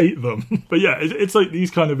don't date them. But yeah, it's like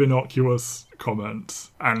these kind of innocuous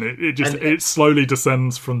comments, and it slowly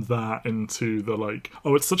descends from that into the like,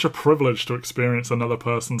 oh, it's such a privilege to experience another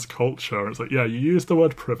person's culture. It's like, yeah, you used the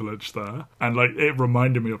word privilege there, and like it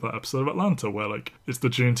reminded me of that episode of Atlanta where like it's the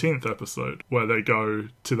Juneteenth episode where they go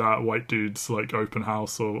to that white dude's like open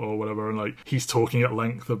house or whatever, and like he's talking at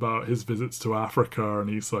length about his visits to Africa, and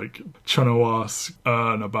he's like trying to ask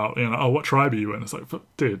Ern about, you know, oh, what tribe are you in? It's like,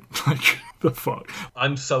 dude, like the fuck.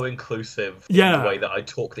 I'm so inclusive in the way that I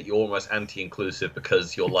talk that you're almost anti-inclusive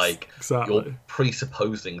because you're like you're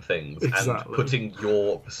presupposing things and putting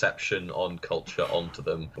your perception on culture onto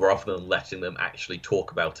them rather than letting them actually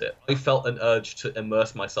talk about it. I felt an urge to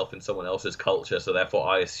immerse myself in someone else's culture, so therefore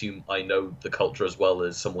I assume I know the culture as well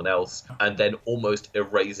as someone else, and then almost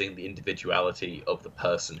erasing the individuality of the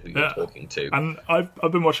person who you're talking to. And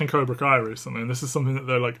I've been watching Cobra Kai recently, and this is something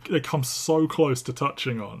that they come so close to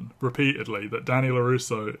touching on repeatedly, that Danny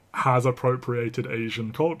LaRusso has appropriated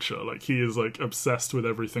Asian culture. Like he is like obsessed with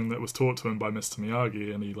everything that was taught to him by Mr.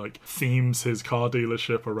 Miyagi, and he like themes his car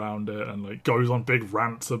dealership around it and like goes on big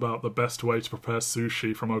rants about the best way to prepare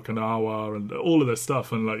sushi from Okinawa and all of this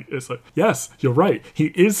stuff. And like it's like, yes, you're right, he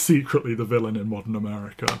is secretly the villain in modern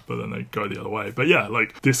America, but then they go the other way. But yeah,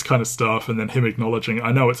 like this kind of stuff, and then him acknowledging,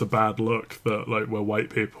 I know it's a bad look that like we're white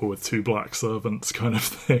people with two black servants kind of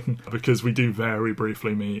thing, because we do very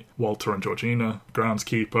briefly meet Walter and Georgina,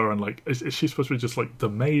 groundskeeper, and like is she supposed to be just like the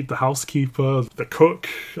maid, the housekeeper housekeeper, the cook,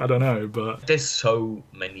 I don't know, but... There's so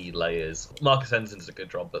many layers. Marcus Henderson does a good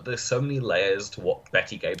job, but there's so many layers to what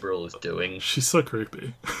Betty Gabriel is doing. She's so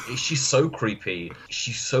creepy. She's so creepy.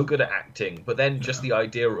 She's so good at acting, but then just the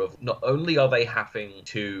idea of not only are they having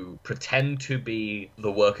to pretend to be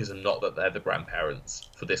the workers and not that they're the grandparents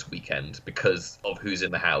for this weekend because of who's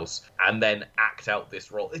in the house, and then act out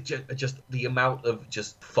this role. It just the amount of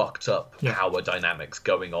just fucked up power dynamics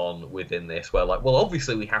going on within this, where like, well,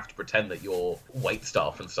 obviously we have to pretend that you're wait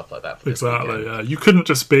staff and stuff like that for this weekend. Yeah. You couldn't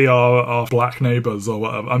just be our black neighbours or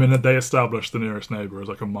whatever. I mean, they established the nearest neighbour is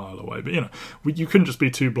like a mile away, but you couldn't just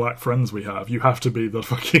be two black friends we have. You have to be the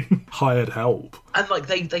fucking hired help. And like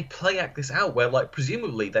they play act this out where like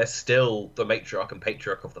presumably they're still the matriarch and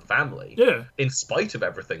patriarch of the family, in spite of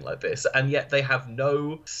everything like this, and yet they have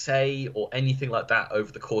no say or anything like that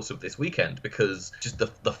over the course of this weekend because just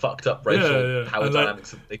the fucked up racial power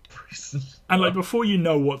dynamics of the big prison. And like before you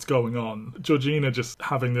know what's going on, Georgina just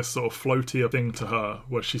having this sort of floatier thing to her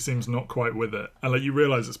where she seems not quite with it, and like you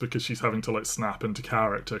realise it's because she's having to like snap into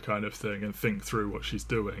character kind of thing and think through what she's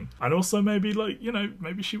doing. And also maybe like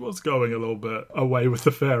maybe she was going a little bit away with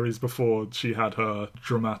the fairies before she had her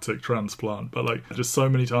dramatic transplant, but like just so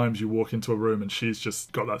many times you walk into a room and she's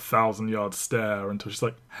just got that 1,000-yard stare until she's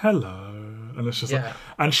like hello, and it's just like,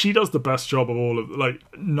 and she does the best job of all of, like,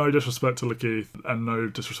 no disrespect to Lakeith and no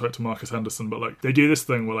disrespect to Marcus Henderson, but like they do this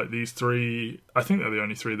thing where like these three, I think they're the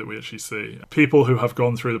only three that we actually see, people who have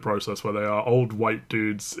gone through the process where they are old white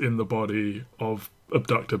dudes in the body of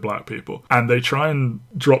abducted black people, and they try and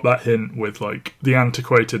drop that hint with like the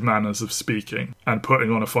antiquated manners of speaking and putting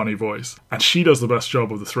on a funny voice, and she does the best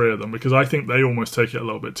job of the three of them because I think they almost take it a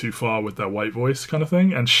little bit too far with their white voice kind of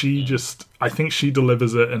thing, and she just, I think she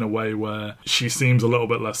delivers it in a way where she seems a little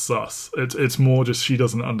bit less sus. It's more just she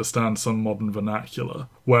doesn't understand some modern vernacular,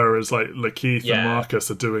 whereas like Lakeith and Marcus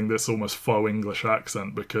are doing this almost faux English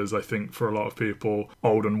accent because I think for a lot of people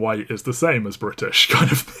old and white is the same as British kind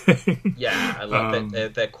of thing. And like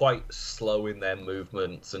they're quite slow in their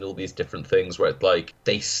movements and all these different things where it's like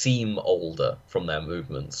they seem older from their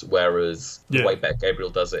movements, whereas the way Bette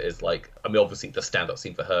Gabriel does it is like, I mean, obviously the stand-up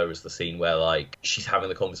scene for her is the scene where like she's having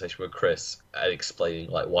the conversation with Chris and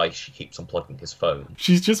explaining like why she keeps unplugging his phone.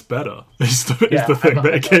 She's just better. Is the thing.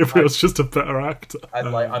 Bette Gabriel's just a better actor.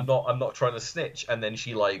 And like I'm not trying to snitch, and then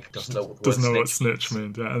she like doesn't know what snitch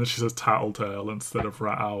means. And then she says tattletale instead of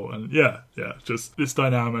rat out, and just this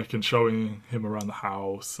dynamic and showing him around the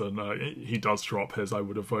house, and he does drop his "I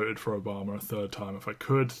would have voted for Obama a third time if I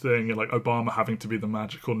could" thing, and like Obama having to be the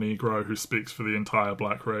magical Negro who speaks for the entire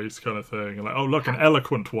black race kind of thing, and like, oh look, an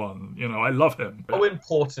eloquent one, I love him. How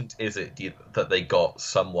important is it that they got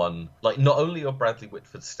someone like not only of Bradley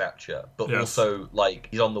Whitford's stature, but also like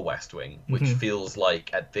he's on The West Wing, which feels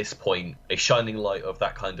like at this point a shining light of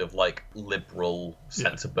that kind of like liberal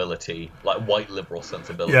sensibility, like white liberal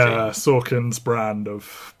sensibility. Yeah, Sorkin's brand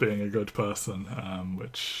of being a good person,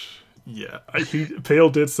 which... Yeah, Peele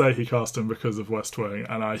did say he cast him because of West Wing,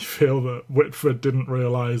 and I feel that Whitford didn't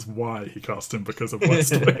realise why he cast him because of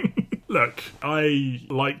West Wing. Look, I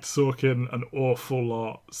liked Sorkin an awful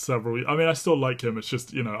lot I mean, I still like him, it's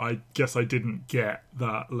just, I guess I didn't get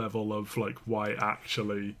that level of, like, why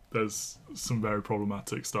actually there's some very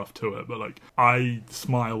problematic stuff to it, but, like, I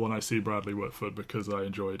smile when I see Bradley Whitford because I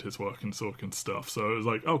enjoyed his work in Sorkin stuff, so it was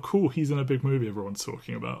like, oh, cool, he's in a big movie everyone's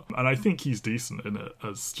talking about, and I think he's decent in it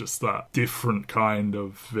as just that different kind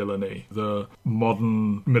of villainy, the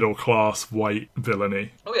modern middle-class white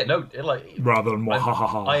villainy. Oh, yeah, no, like... Rather than what,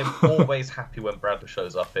 ha-ha-ha. I am always happy when Bradley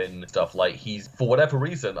shows up in stuff, like, he's, for whatever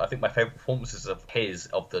reason, I think my favourite performances of his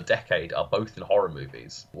of the decade are both in horror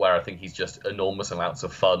movies, where I think he's just enormous amounts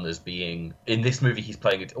of fun as being... In this movie, he's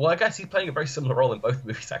playing it... Well, I guess he's playing a very similar role in both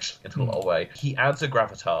movies, actually, in a lot of way. He adds a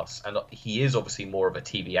gravitas, and he is obviously more of a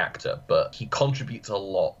TV actor, but he contributes a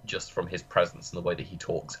lot just from his presence and the way that he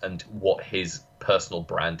talks and what his personal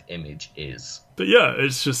brand image is. But yeah,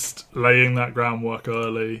 it's just laying that groundwork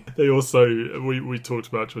early. They also, we talked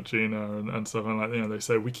about Georgina and stuff, and like, they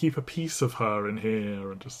say we keep a piece of her in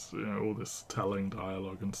here, and just, all this telling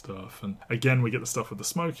dialogue and stuff. And again, we get the stuff with the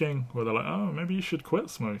smoking, where they're like, oh, maybe you should quit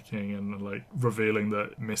smoking, and like revealing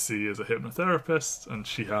that Missy is a hypnotherapist, and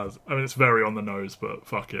she has, I mean, it's very on the nose, but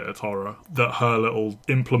fuck it, it's horror. That her little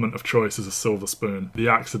implement of choice is a silver spoon. The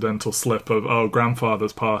accidental slip of, oh,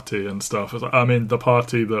 grandfather's party and stuff. It's like, I mean, the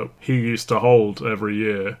party that he used to hold revealed every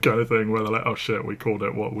year kind of thing, where they're like, oh shit, we called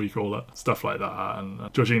it what we call it, stuff like that.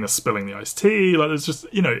 And Georgina spilling the iced tea, like there's just,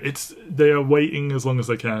 they are waiting as long as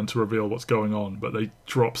they can to reveal what's going on, but they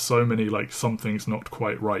drop so many like something's not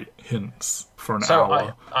quite right hints for an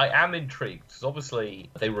hour. I am intrigued, because obviously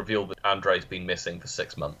they revealed that Andre's been missing for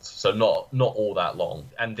 6 months, so not all that long,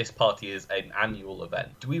 and this party is an annual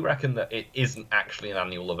event. Do we reckon that it isn't actually an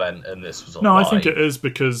annual event and this was a No, lie? I think it is,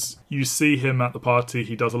 because you see him at the party,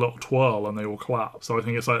 he does a little twirl and they all clap. So I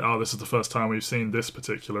think it's like, oh, this is the first time we've seen this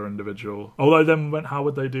particular individual. Although then how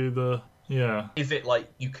would they do the... Yeah. Is it like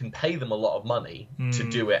you can pay them a lot of money to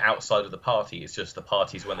do it outside of the party? It's just the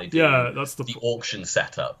parties when they do that's the auction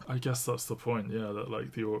setup. I guess that's the point, that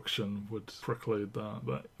like the auction would preclude that.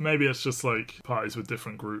 But maybe it's just like parties with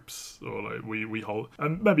different groups, or like we hold...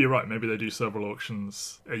 And maybe you're right, maybe they do several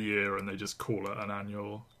auctions a year and they just call it an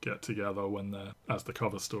annual get together when they're as the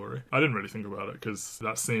cover story. I didn't really think about it, because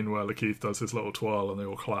that scene where Lakeith does his little twirl and they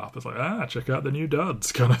all clap, it's like, check out the new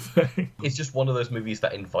duds kind of thing. It's just one of those movies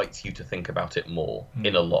that invites you to think about it more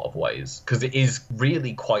in a lot of ways, because it is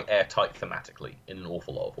really quite airtight thematically in an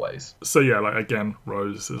awful lot of ways. So like again,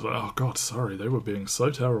 Rose is like, oh god, sorry, they were being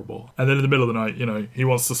so terrible. And then in the middle of the night, he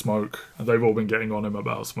wants to smoke, and they've all been getting on him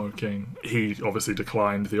about smoking. He obviously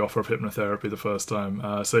declined the offer of hypnotherapy the first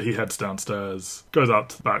time, so he heads downstairs, goes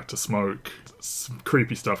out back to smoke. Some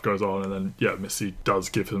creepy stuff goes on, and then Missy does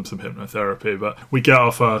give him some hypnotherapy. But we get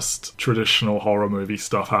our first traditional horror movie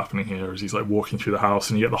stuff happening here, as he's like walking through the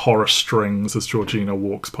house, and you get the horror strings as Georgina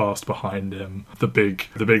walks past behind him. The big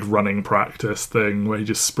running practice thing where he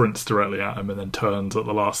just sprints directly at him and then turns at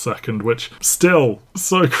the last second, which still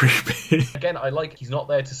so creepy. Again, I like he's not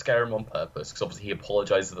there to scare him on purpose, because obviously he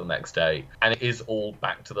apologises the next day, and it is all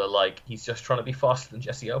back to the like he's just trying to be faster than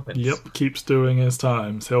Jesse Owens. Yep, keeps doing his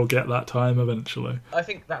times. He'll get that time eventually. I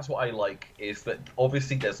think that's what I like, is that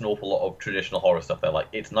obviously there's an awful lot of traditional horror stuff there. Like,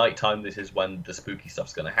 it's nighttime, this is when the spooky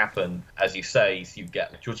stuff's going to happen. As you say, so you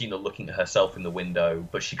get Georgina looking at herself in the window,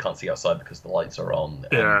 but she can't see outside because the lights are on.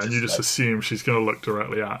 And you just assume she's going to look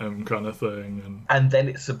directly at him kind of thing. And then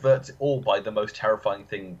it subverts it all by the most terrifying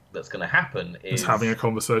thing that's going to happen is having a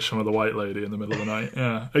conversation with a white lady in the middle of the night.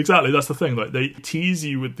 Yeah, exactly. That's the thing. Like, they tease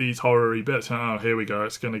you with these horror-y bits. Oh, here we go.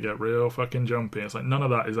 It's going to get real fucking jumpy. It's like, none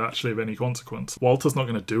of that is actually of any consequence. Walter's not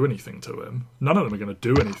going to do anything to him. None of them are going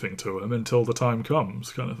to do anything to him until the time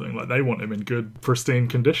comes, kind of thing. Like, they want him in good, pristine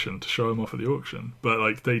condition to show him off at the auction. But,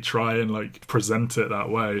 like, they try and, like, present it that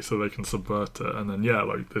way so they can subvert it. And then,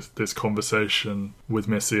 like, this conversation with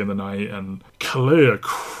Missy in the night, and Kalia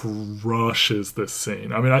crushes this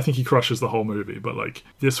scene. I mean, I think he crushes the whole movie, but, like,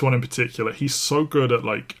 this one in particular, he's so good at,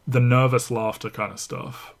 like, the nervous laughter kind of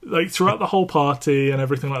stuff. Like, throughout the whole party and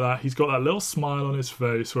everything like that, he's got that little smile on his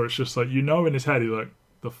face where it's just like, in his head, he's like,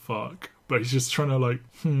 the fuck? But he's just trying to like,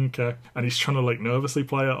 okay. And he's trying to like nervously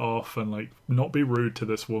play it off and like not be rude to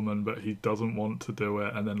this woman, but he doesn't want to do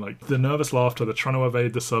it. And then like the nervous laughter, they're trying to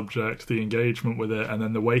evade the subject, the engagement with it, and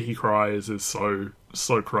then the way he cries is so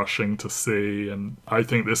crushing to see. And I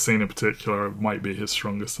think this scene in particular might be his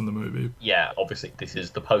strongest in the movie. Yeah, obviously this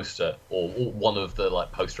is the poster, or one of the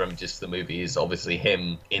like poster images to the movie is obviously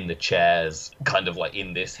him in the chairs, kind of like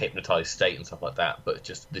in this hypnotized state and stuff like that, but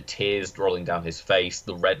just the tears rolling down his face,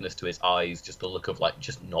 the redness to his eyes, just the look of like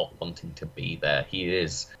just not wanting to be there. He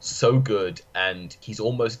is so good, and he's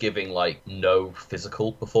almost giving like no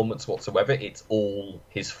physical performance whatsoever. It's all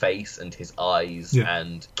his face and his eyes,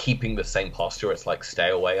 and keeping the same posture. It's like,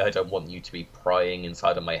 stay away, I don't want you to be prying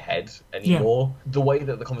inside of my head anymore. The way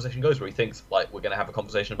that the conversation goes, where he thinks like, we're going to have a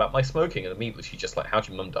conversation about my smoking, and immediately she's just like, how'd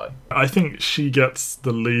your mum die? I think she gets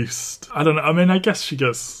the least. I don't know, I mean, I guess she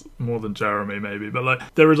gets more than Jeremy maybe, but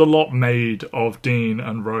like there is a lot made of Dean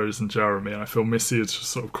and Rose and Jeremy, and I feel Missy is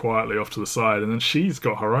just sort of quietly off to the side, and then she's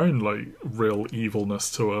got her own like real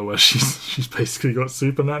evilness to her where she's basically got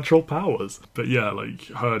supernatural powers. But yeah, like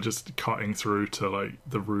her just cutting through to like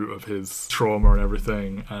the root of his trauma and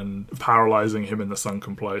everything, and paralyzing him in the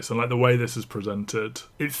sunken place, and like the way this is presented,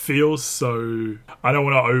 it feels so... I don't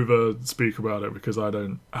want to over speak about it because I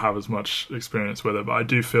don't have as much experience with it, but I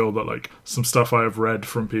do feel that like some stuff I have read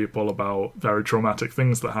from people about very traumatic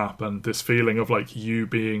things that happen, this feeling of like you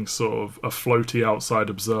being sort of a floaty outside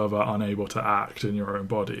observer unable to act in your own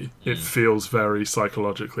body, it feels very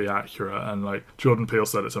psychologically accurate. And like Jordan Peele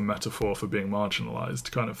said, it's a metaphor for being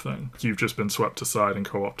marginalized kind of thing. You've just been swept aside and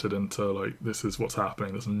co-opted into like, this is what's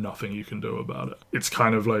happening. There's nothing you can do about it. It's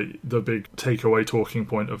kind of like the big takeaway talking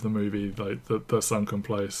point of the movie, like the sunken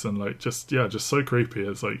place, and like just so creepy.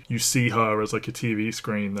 It's like you see her as like a TV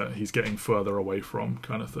screen that he's getting further away from,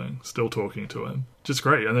 kind of thing, still talking to him. Just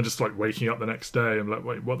great. And then just like waking up the next day and like,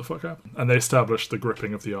 wait, what the fuck happened? And they established the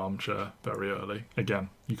gripping of the armchair very early. Again,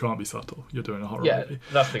 you can't be subtle. You're doing a horror movie.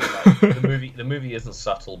 That's the thing. Like, the movie isn't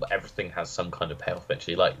subtle, but everything has some kind of payoff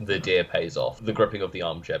eventually. Like the deer pays off, the gripping of the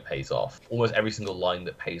armchair pays off. Almost every single line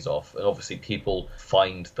that pays off, and obviously people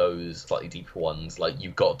find those slightly deeper ones. Like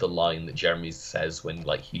you've got the line that Jeremy says when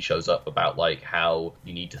like he shows up about like how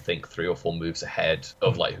you need to think 3 or 4 moves ahead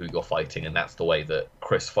of like who you're fighting, and that's the way that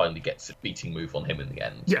Chris finally gets a beating move on him in the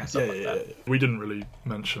end. Yeah. We didn't really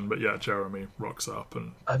mention, but yeah, Jeremy rocks up,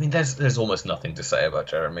 and I mean, there's almost nothing to say about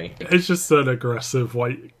Jeremy. It's just an aggressive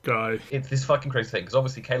white guy. It's this fucking crazy thing, because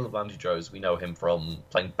obviously Caleb Landry-Jones, we know him from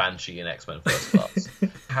playing Banshee in X-Men First Class,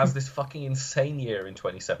 has this fucking insane year in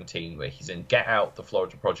 2017 where he's in Get Out, The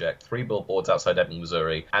Florida Project, 3 Billboards Outside Ebbing,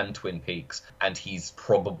 Missouri, and Twin Peaks, and he's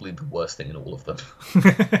probably the worst thing in all of them.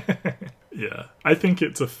 Yeah. I think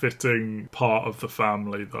it's a fitting part of the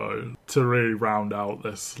family, though, to really round out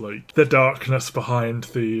this, like, the darkness behind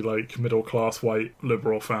the, like, middle-class white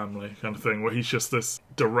liberal family kind of thing, where he's just this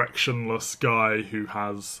directionless guy who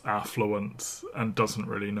has affluence and doesn't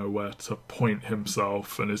really know where to point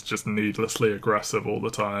himself and is just needlessly aggressive all the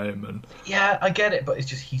time. And yeah, I get it, but it's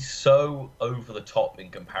just he's so over the top in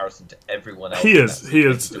comparison to everyone else. He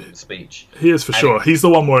is speech. He is for sure. He's the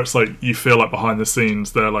one where it's like you feel like behind the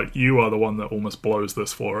scenes they're like, you are the one that almost blows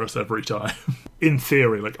this for us every time. In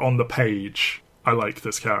theory, like on the page, I like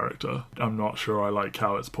this character. I'm not sure I like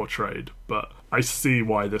how it's portrayed, but I see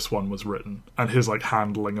why this one was written. And his like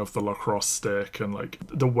handling of the lacrosse stick and like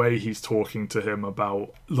the way he's talking to him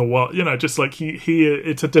about the world, you know, just like he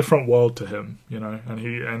it's a different world to him, you know,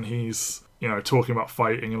 and he's, you know, talking about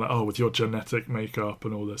fighting and like, oh, with your genetic makeup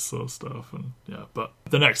and all this sort of stuff. And yeah, but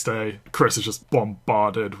the next day, Chris is just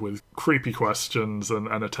bombarded with creepy questions and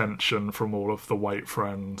attention from all of the white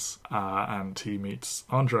friends. And he meets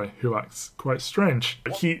Andre, who acts quite strange.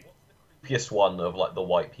 Creepiest one of like the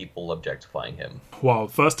white people objectifying him. Well,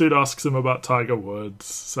 first dude asks him about Tiger Woods.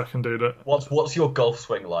 Second dude, what's your golf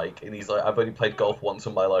swing like? And he's like, I've only played golf once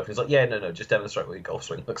in my life. He's like, yeah, no, just demonstrate what your golf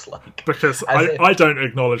swing looks like. Because I don't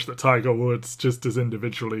acknowledge that Tiger Woods just is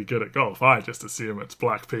individually good at golf. I just assume it's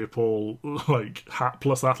black people like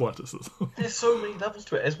plus athleticism. There's so many levels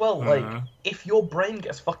to it as well. Like if your brain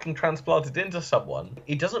gets fucking transplanted into someone,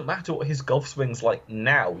 it doesn't matter what his golf swing's like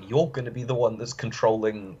now. You're going to be the one that's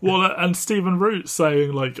controlling. Well, and Stephen Root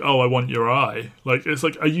saying like, oh, I want your eye. Like, it's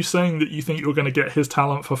like, are you saying that you think you're going to get his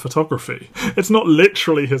talent for photography? It's not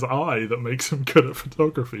literally his eye that makes him good at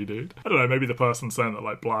photography, dude. I don't know, maybe the person saying that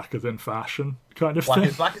like black is in fashion kind of thing.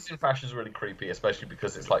 Black is in fashion is really creepy, especially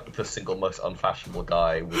because it's like the single most unfashionable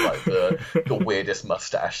guy with like the weirdest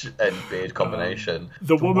mustache and beard combination.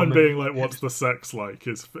 The woman being like, what's the sex like?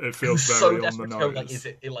 It feels very on the nose.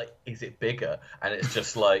 Like, is it bigger? And it's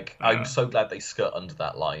just like, I'm so glad they skirt under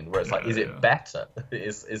that line where it's like, is it better?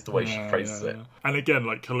 is the way she phrases it. And again,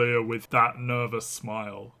 like Kalia with that nervous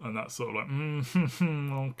smile and that sort of like,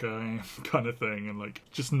 okay, kind of thing, and like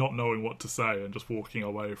just not knowing what to say and just walking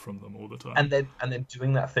away from them all the time. And then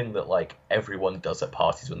doing that thing that like everyone does at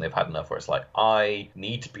parties when they've had enough, where it's like, I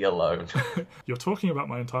need to be alone. You're talking about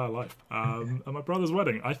my entire life. At my brother's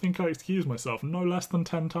wedding, I think I excused myself no less than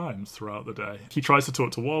 10 times throughout the day. He tries to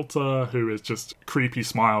talk to Walter, who is just creepy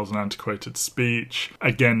smiles and antiquated speech.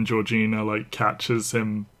 Again, Georgina like catches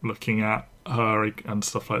him looking at her and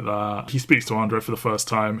stuff like that. He speaks to Andre for the first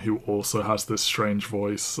time, who also has this strange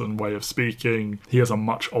voice and way of speaking. He has a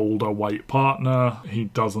much older white partner. He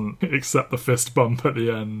doesn't accept the fist bump at the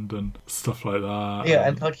end and stuff like that. Yeah,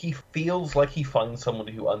 and like he feels like he finds someone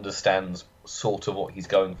who understands sort of what he's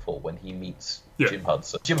going for when he meets Jim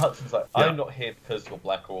Hudson. Jim Hudson's like, I'm not here because you're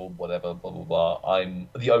black or whatever, blah, blah, blah.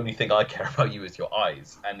 The only thing I care about you is your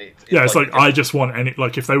eyes. And it's like I just want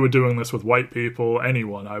like, if they were doing this with white people,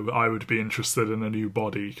 anyone, I would be interested in a new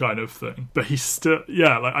body kind of thing. But he's still,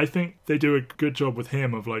 like, I think they do a good job with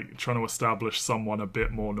him of, like, trying to establish someone a bit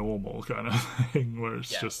more normal kind of thing, where it's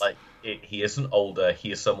just... like, he isn't older.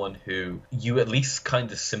 He is someone who you at least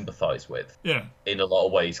kind of sympathise with. Yeah. In a lot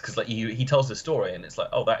of ways, because like he tells the story, and it's like,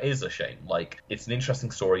 oh, that is a shame. Like it's an interesting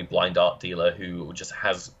story, blind art dealer who just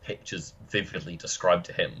has pictures vividly described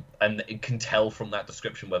to him, and it can tell from that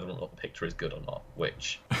description whether or not the picture is good or not,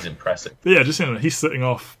 which is impressive. But yeah, just, he's sitting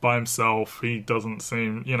off by himself. He doesn't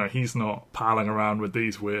seem, he's not palling around with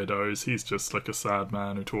these weirdos. He's just like a sad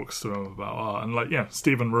man who talks to him about art. And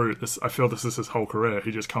Stephen Root, I feel this is his whole career.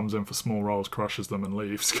 He just comes in for small roles, crushes them, and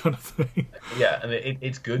leaves, kind of thing. Yeah, and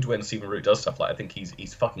it's good when Stephen Root does stuff. Like, I think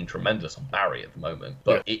he's fucking tremendous on Barry at the moment,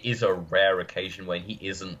 but it is a rare occasion when he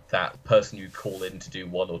isn't that person you call in to do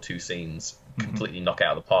 1 or 2 scenes, completely knock it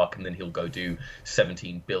out of the park, and then he'll go do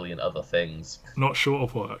 17 billion other things. Not short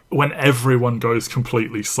of work. When everyone goes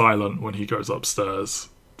completely silent when he goes upstairs.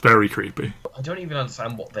 Very creepy. I don't even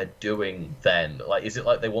understand what they're doing then. Like, is it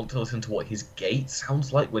like they want to listen to what his gait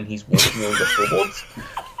sounds like when he's walking on the floorboards?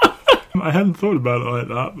 I hadn't thought about it like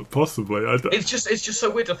that, but possibly. It's just so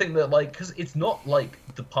weird to think that, like, because it's not like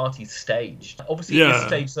the party's staged. Obviously, it's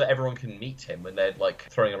staged so that everyone can meet him when they're, like,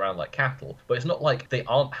 throwing around like cattle. But it's not like they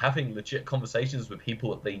aren't having legit conversations with people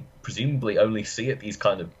that they presumably only see at these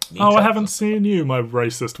kind of meetups. Oh, I haven't seen you, my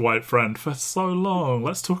racist white friend, for so long.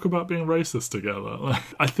 Let's talk about being racist together.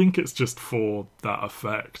 I think it's just for that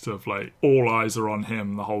effect of, like, all eyes are on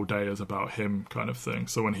him, the whole day is about him kind of thing.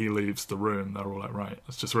 So when he leaves the room, they're all like, right,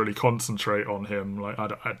 let's just really concentrate on him. Like,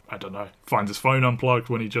 I don't know. Finds his phone unplugged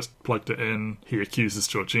when he just plugged it in. He accuses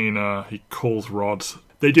Georgina. He calls Rod.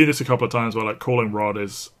 They do this a couple of times where, like, calling Rod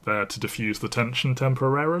is there to diffuse the tension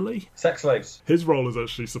temporarily. Sex slaves. His role is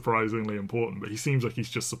actually surprisingly important, but he seems like he's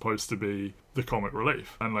just supposed to be the comic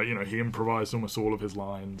relief. And, like, he improvised almost all of his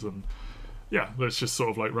lines, and yeah, it's just sort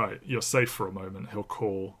of like, right, you're safe for a moment. He'll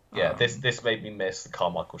call. Yeah, this made me miss the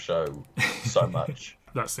Carmichael show so much.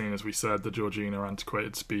 That scene, as we said, the Georgina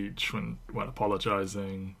antiquated speech when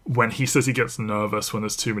apologising. When he says he gets nervous when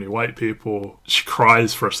there's too many white people, she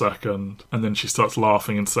cries for a second, and then she starts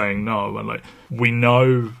laughing and saying no. And, like, we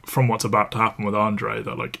know from what's about to happen with Andre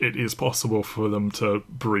that, like, it is possible for them to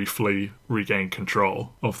briefly regain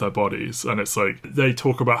control of their bodies. And it's like, they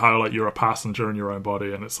talk about how, like, you're a passenger in your own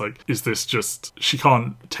body, and it's like, is this just... She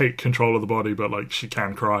can't take control of the body, but, like, she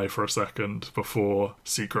can cry for a second before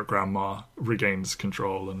Secret Grandma regains control.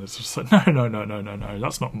 And it's just like, no,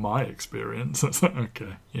 that's not my experience. It's like,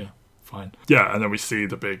 okay, yeah, fine. Yeah, and then we see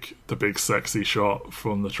the big sexy shot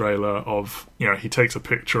from the trailer of, he takes a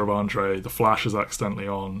picture of Andre, the flash is accidentally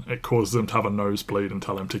on, it causes him to have a nosebleed and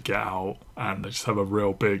tell him to get out, and they just have a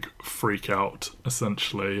real big freak out,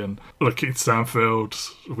 essentially. And look, Keith Stanfield,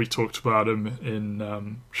 we talked about him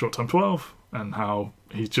in Short Time 12, and how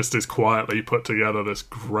he just is quietly put together this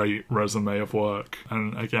great resume of work.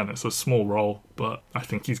 And again, it's a small role, but I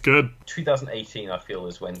think he's good. 2018, I feel,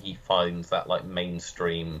 is when he finds that, like,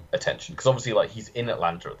 mainstream attention. Because obviously, like, he's in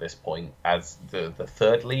Atlanta at this point as the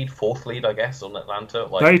fourth lead, I guess, on Atlanta.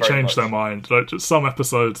 Like, they changed their mind. Like, just some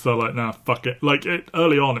episodes, they're like, nah, fuck it. Like,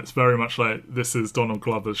 early on, it's very much like, this is Donald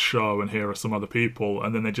Glover's show and here are some other people.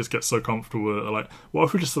 And then they just get so comfortable with it. They're like, what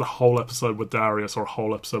if we just did a whole episode with Darius or a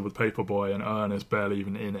whole episode with Paperboy and Ern is barely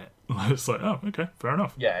even in it? It's like, oh, okay, fair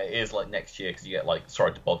enough. Yeah, it is like next year, because you get, like,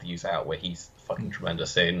 Sorry to Bother You's out, where he's fucking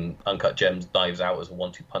tremendous in. Uncut Gems Knives Out as a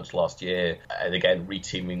 1-2 punch last year, and again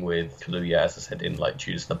reteaming with Kaluuya, as I said, in, like,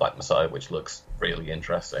 Judas and the Black Messiah, which looks really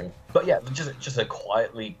interesting. But yeah, just a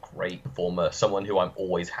quietly great performer, someone who I'm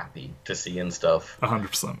always happy to see in stuff.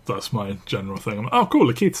 100%. That's my general thing. I'm like, oh, cool,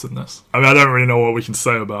 Lakeith's in this. I mean, I don't really know what we can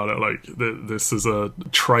say about it. Like, this is a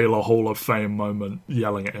trailer Hall of Fame moment,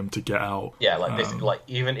 yelling at him to get out. Yeah, like, this, like,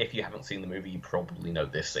 even if you haven't seen the movie, you probably know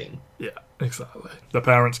this scene. Yeah, exactly. The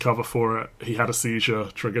parents cover for it. He had a seizure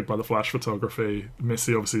triggered by the flash photography.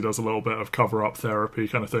 Missy obviously does a little bit of cover-up therapy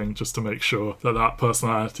kind of thing, just to make sure that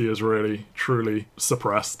personality is really, truly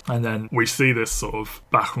suppressed. And then we see this sort of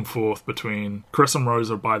back and forth between Chris and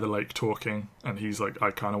Rose are by the lake talking, and he's like,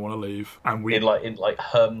 I kind of want to leave. And we... In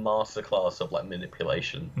her masterclass of, like,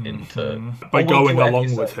 manipulation into... By going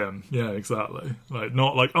along with him. Yeah, exactly. Like,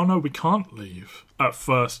 not like, oh no, we can't leave. At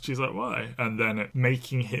first, she's like, why? And then it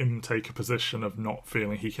making him take a position of not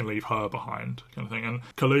feeling he can leave her behind, kind of thing. And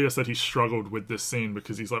Kaluuya said he struggled with this scene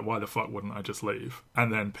because he's like, why the fuck wouldn't I just leave?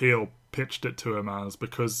 And then Peele pitched it to him as,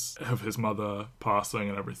 because of his mother passing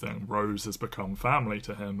and everything, Rose has become family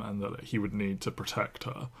to him and that he would need to protect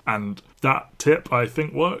her. And that tip, I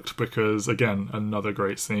think, worked because, again, another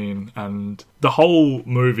great scene. And the whole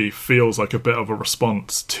movie feels like a bit of a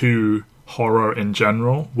response to horror in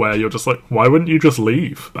general, where you're just like, why wouldn't you just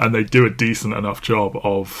leave? And they do a decent enough job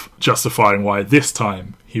of justifying why this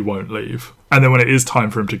time he won't leave. And then when it is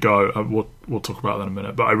time for him to go, we'll talk about that in a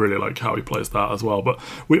minute, but I really like how he plays that as well. But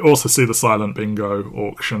we also see the silent bingo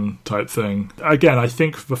auction type thing. Again, I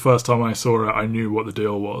think the first time I saw it, I knew what the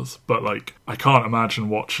deal was, but like, I can't imagine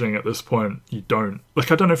watching at this point, you don't.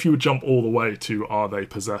 Like, I don't know if you would jump all the way to, are they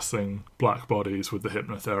possessing black bodies with the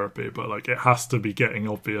hypnotherapy, but like, it has to be getting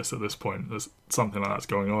obvious at this point. There's something like that's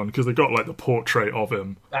going on, because they've got like the portrait of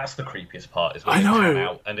him. That's the creepiest part, is when they pan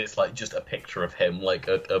out and it's like just a picture of him, like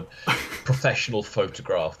a professional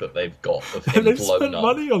photograph that they've got of him they've blown spent up.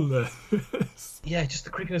 money on this. Yeah, just the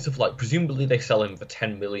creepiness of like, presumably they sell him for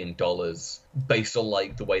 $10 million based on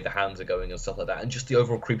like the way the hands are going and stuff like that, and just the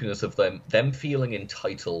overall creepiness of them feeling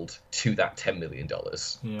entitled to that $10 million.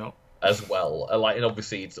 Yeah. As well, like, and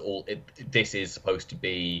obviously this is supposed to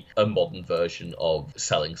be a modern version of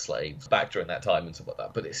selling slaves back during that time and stuff like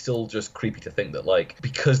that, but it's still just creepy to think that, like,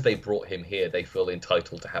 because they brought him here, they feel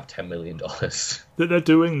entitled to have $10 million. That they're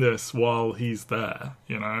doing this while he's there,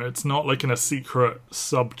 you know? It's not like in a secret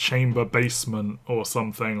sub-chamber basement or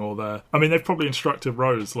something, or they've probably instructed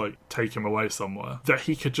Rose, like, take him away somewhere, that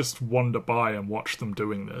he could just wander by and watch them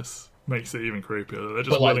doing this. Makes it even creepier. They're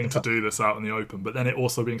just willing to do this out in the open, but then it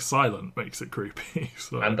also being silent makes it creepy.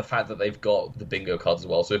 So. And the fact that they've got the bingo cards as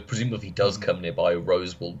well, so if presumably he does come nearby,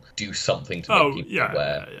 Rose will do something to make people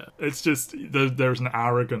aware. Yeah. It's just, there's an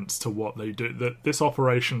arrogance to what they do. That this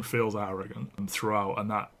operation feels arrogant throughout, and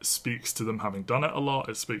that speaks to them having done it a lot.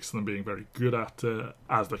 It speaks to them being very good at it.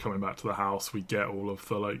 As they're coming back to the house, we get all of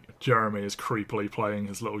the, like, Jeremy is creepily playing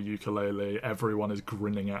his little ukulele. Everyone is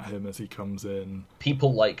grinning at him as he comes in.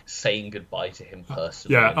 People, like, saying goodbye to him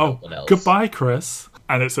personally. Yeah, and no one else. Goodbye, Chris.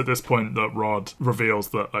 And it's at this point that Rod reveals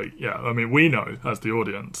that, like, we know as the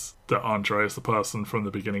audience that Andre is the person from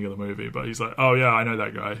the beginning of the movie, but he's like, oh yeah, I know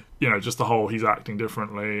that guy. You know, just the whole he's acting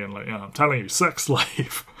differently, and like, I'm telling you, sex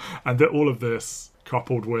slave. And that all of this,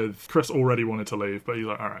 coupled with Chris already wanted to leave, but he's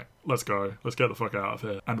like, all right, let's go. Let's get the fuck out of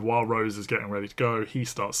here. And while Rose is getting ready to go, he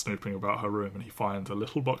starts snooping about her room and he finds a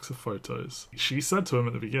little box of photos. She said to him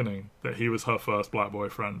at the beginning that he was her first black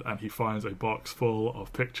boyfriend, and he finds a box full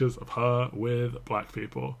of pictures of her with black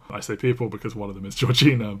people. I say people because one of them is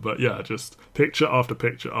Georgina, but yeah, just picture after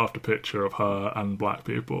picture after picture of her and black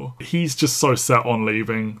people. He's just so set on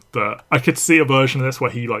leaving that I could see a version of this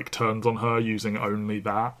where he, like, turns on her using only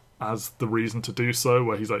that as the reason to do so,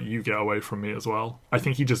 where he's like, you get away from me as well. I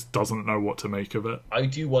think he just doesn't know what to make of it. I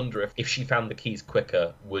do wonder if she found the keys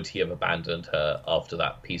quicker, would he have abandoned her after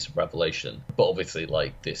that piece of revelation? But obviously,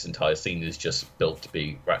 like, this entire scene is just built to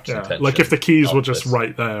be Ratchet's attention. Like, if the keys were just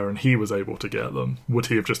right there and he was able to get them, would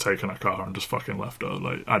he have just taken her car and just fucking left her?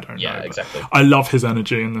 Like, I don't know. Yeah, exactly. I love his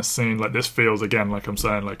energy in this scene. Like, this feels, again, like I'm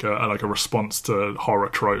saying, like a response to horror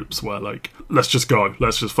tropes where, like, let's just go,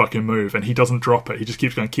 let's just fucking move. And he doesn't drop it. He just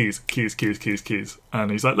keeps going, keys.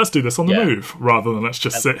 And he's like, let's do this on the move, rather than let's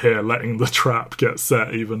just sit here letting the trap get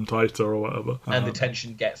set even tighter or whatever. And the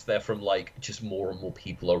tension gets there from, like, just more and more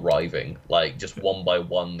people arriving. Like, just one by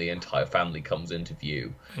one, the entire family comes into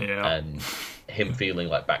view. Yeah. And him feeling,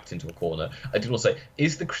 like, backed into a corner. I did want to say,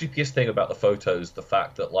 is the creepiest thing about the photos the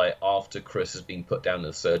fact that, like, after Chris has been put down in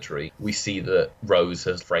the surgery, we see that Rose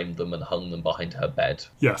has framed them and hung them behind her bed?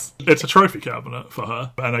 Yes. It's a trophy cabinet for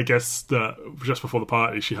her. And I guess that just before the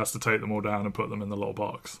party, she has to take them all down and put them in the little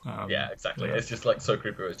box. Yeah, exactly. Yeah. It's just, like, so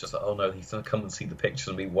creepy. It's just like, oh no, he's going to come and see the pictures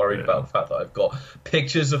and be worried about the fact that I've got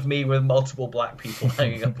pictures of me with multiple black people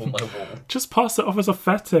hanging up on my wall. Just pass it off as a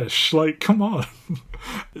fetish. Like, come on.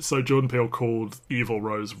 So Jordan Peele called Evil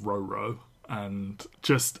Rose Roro, and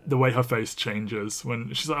just the way her face changes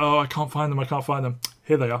when she's like, oh, I can't find them.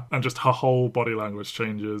 Here they are. And just her whole body language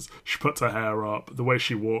changes. She puts her hair up. The way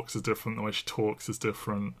she walks is different. The way she talks is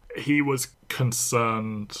different. He was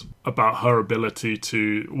concerned about her ability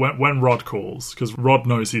to... When Rod calls, because Rod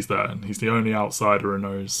knows he's there, and he's the only outsider who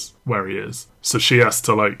knows where he is. So she has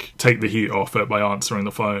to, like, take the heat off it by answering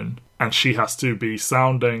the phone. And she has to be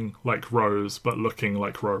sounding like Rose, but looking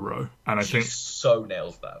like Roro. And I think... so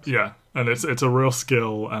nails that. Yeah. And it's a real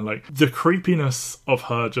skill, and like the creepiness of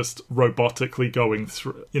her just robotically going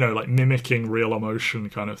through, you know, like mimicking real emotion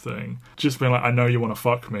kind of thing. Just being like, I know you want to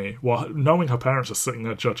fuck me, while knowing her parents are sitting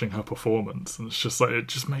there judging her performance, and it's just like, it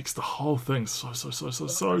just makes the whole thing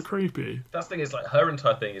so creepy. That's the thing, is like her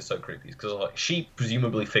entire thing is so creepy because like she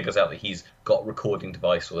presumably figures out that he's got a recording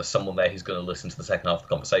device or there's someone there who's going to listen to the second half of the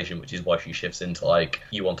conversation, which is why she shifts into like,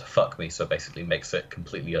 you want to fuck me, so basically makes it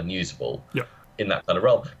completely unusable. Yeah. In that kind of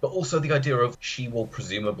realm, but also the idea of she will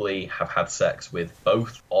presumably have had sex with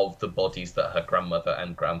both of the bodies that her grandmother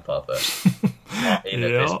and grandfather are in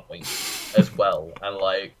at this point as as well, and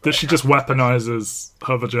like that she just weaponizes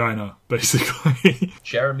her vagina, basically.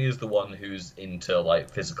 Jeremy is the one who's into like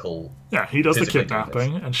physical. Yeah, he does the physically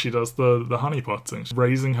kidnapping, and she does the honeypotting.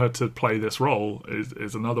 Raising her to play this role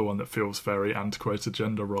is another one that feels very antiquated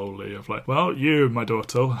gender role-y, of like, well, you, my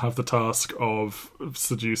daughter, have the task of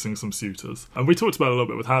seducing some suitors. And we talked about it a little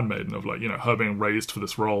bit with Handmaiden, of like, you know, her being raised for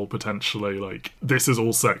this role, potentially, like, this is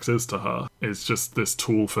all sex is to her. It's just this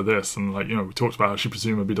tool for this, and like, you know, we talked about how she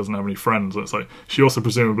presumably doesn't have any friends, and it's like, she also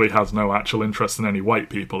presumably has no actual interest in any white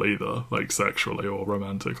people either, like sexually or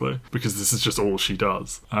romantically, because this is just all she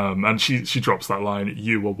does. And she drops that line,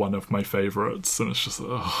 "You were one of my favourites," and it's just,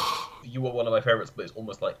 ugh. You were one of my favourites, but it's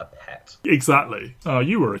almost like a pet. Exactly. Oh,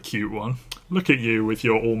 you were a cute one. Look at you with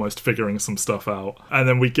your almost figuring some stuff out. And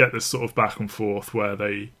then we get this sort of back and forth where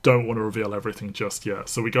they don't want to reveal everything just yet.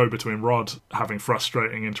 So we go between Rod having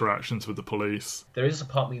frustrating interactions with the police. There is a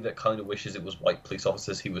part of me that kind of wishes it was white police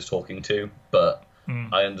officers he was talking to, but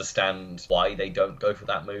I understand why they don't go for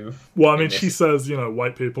that move. Well, I mean, she says, you know,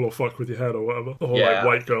 white people will fuck with your head or whatever. Or, Yeah. like,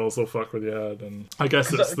 white girls will fuck with your head. And I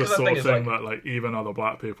guess it's the sort of thing like, that, like, even other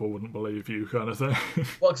black people wouldn't believe you kind of thing.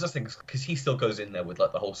 Well, because he still goes in there with,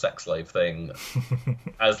 like, the whole sex slave thing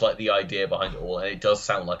as, like, the idea behind it all, and it does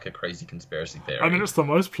sound like a crazy conspiracy theory. I mean, it's the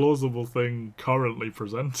most plausible thing currently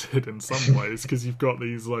presented in some ways, because you've got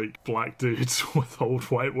these, like, black dudes with old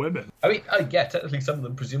white women. I mean, yeah, technically some of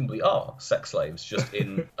them presumably are sex slaves, just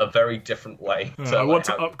in a very different way. I want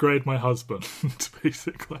to upgrade my husband,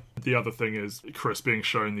 basically. The other thing is Chris being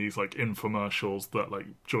shown these, like, infomercials that, like,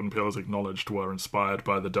 Jordan Peele has acknowledged were inspired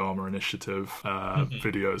by the Dharma Initiative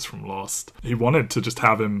videos from Lost. He wanted to just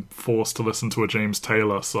have him forced to listen to a James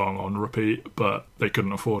Taylor song on repeat, but they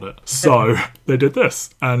couldn't afford it. So they did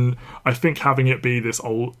this. And I think having it be this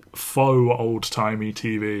faux old-timey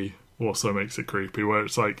TV also makes it creepy, where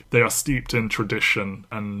it's like they are steeped in tradition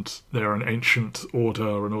and they are an ancient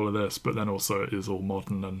order and all of this, but then also it is all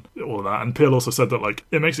modern and all of that. And Peele also said that, like,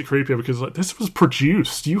 it makes it creepier because, like, this was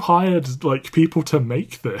produced. You hired, like, people to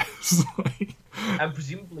make this. Like, and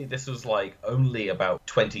presumably this was, like, only about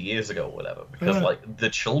 20 years ago or whatever, because, like, the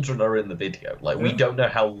children are in the video. Like, we don't know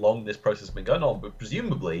how long this process has been going on, but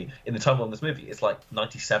presumably, in the time on this movie, it's, like,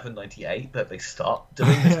 97, 98 that they start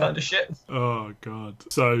doing this kind of shit. Oh, God.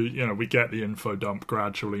 So, you know, we get the info dump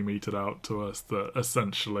gradually meted out to us that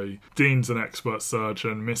essentially Dean's an expert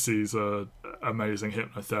surgeon, Missy's a amazing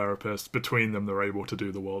hypnotherapist. Between them, they're able to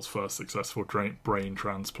do the world's first successful brain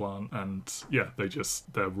transplant, and yeah,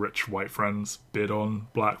 their rich white friends bid on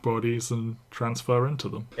black bodies and transfer into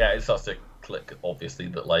them. Yeah, it starts to click, obviously,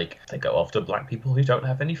 that, like, they go after black people who don't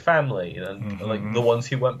have any family, and like the ones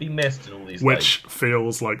who won't be missed and all these which things.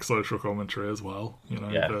 Feels like social commentary as well, you know.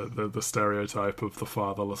 Yeah. The stereotype of the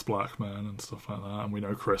fatherless black man and stuff like that. And we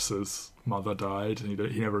know Chris's mother died, and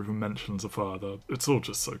he never even mentions a father. It's all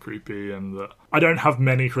just so creepy, and I don't have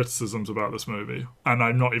many criticisms about this movie, and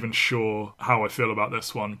I'm not even sure how I feel about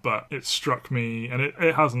this one, but it struck me, and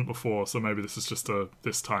it hasn't before, so maybe this is just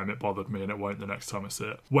this time it bothered me and it won't the next time I see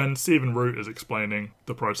it. When Stephen Root is explaining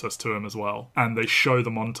the process to him as well, and they show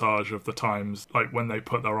the montage of the times, like, when they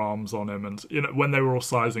put their arms on him, and, you know, when they were all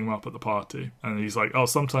sizing him up at the party, and he's like, oh,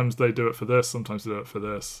 sometimes they do it for this, sometimes they do it for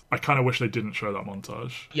this. I kind of wish they didn't show that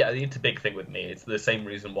montage. Yeah, it's a big thing with me. It's the same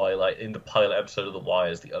reason why, like, in the pilot episode of The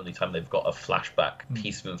Wire is the only time they've got a flashback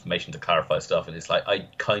piece of information to clarify stuff, and it's like, I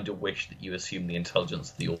kind of wish that you assume the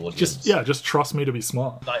intelligence of the audience. Just trust me to be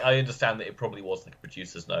smart. I understand that it probably was like a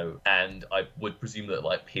producer's note, and I would presume that,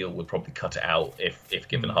 like, Peele would probably cut it out if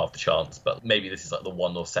given half the chance, but maybe this is like the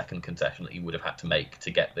one or second concession that he would have had to make to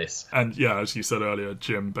get this. And yeah, as you said earlier,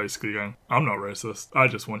 Jim basically going, I'm not racist, I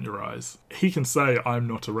just want your eyes. He can say, I'm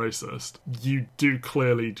not a racist. You do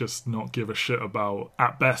clearly just not give a shit about,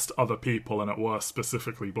 at best, other people, and at worst,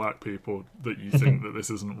 specifically black people, that you think that this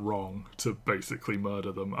isn't wrong to basically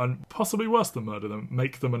murder them, and possibly worse than murder them,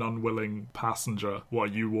 make them an unwilling passenger while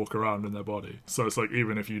you walk around in their body. So it's like,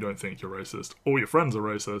 even if you don't think you're racist, all your friends are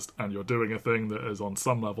racist, and you're doing a thing that is on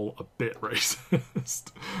some level a bit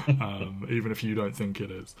racist, even if you don't think it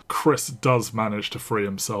is. Chris does manage to free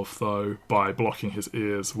himself, though, by blocking his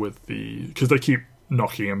ears with because they keep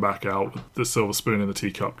knocking him back out with the silver spoon in the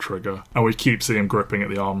teacup trigger, and we keep seeing him gripping at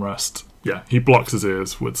the armrest. Yeah, he blocks his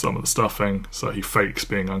ears with some of the stuffing, so he fakes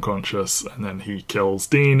being unconscious, and then he kills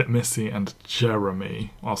Dean, Missy, and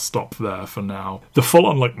Jeremy. I'll stop there for now. The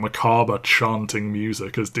full-on, like, macabre chanting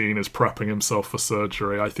music as Dean is prepping himself for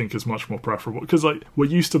surgery, I think is much more preferable, because, like, we're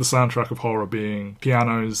used to the soundtrack of horror being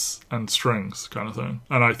pianos and strings kind of thing,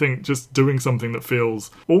 and I think just doing something that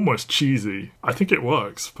feels almost cheesy, I think it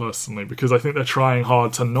works, personally, because I think they're trying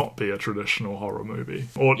hard to not be a traditional horror movie.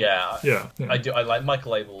 I do. I like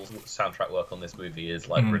Michael Abel's soundtrack soundtrack work on this movie is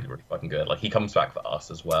like really, really fucking good. Like, he comes back for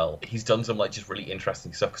Us as well. He's done some like just really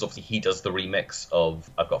interesting stuff because obviously he does the remix of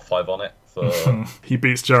I've Got Five on It for. He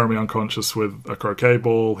beats Jeremy unconscious with a croquet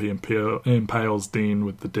ball. He impales Dean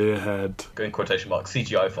with the deer head. In quotation marks,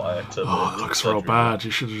 CGI fire. To it looks real bad.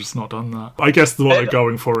 You should have just not done that. I guess what they're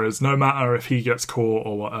going for is no matter if he gets caught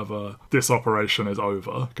or whatever, this operation is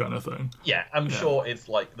over, kind of thing. Yeah, I'm sure it's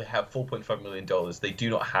like they have $4.5 million. They do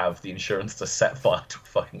not have the insurance to set fire to a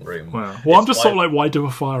fucking room. Well, I'm just sort of like, why do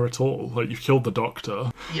a fire at all? Like, you've killed the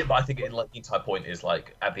doctor. Yeah, but I think like the entire point is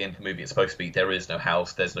like at the end of the movie, it's supposed to be there is no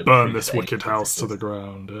house, there's no burn this wicked house to the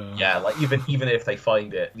ground. Yeah, like even if they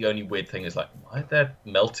find it, the only weird thing is like, why are there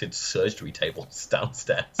melted surgery tables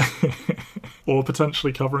downstairs? Or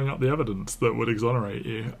potentially covering up the evidence that would exonerate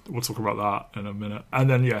you. We'll talk about that in a minute. And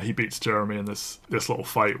then, yeah, he beats Jeremy in this little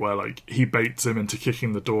fight where, like, he baits him into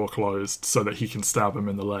kicking the door closed so that he can stab him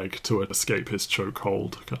in the leg to escape his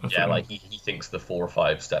chokehold, kind of thing. Like, he thinks the 4 or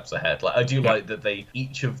 5 steps ahead. Like, I do like that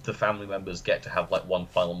each of the family members get to have, like, one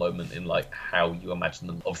final moment in, like, how you imagine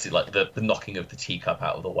them. Obviously, like, the knocking of the teacup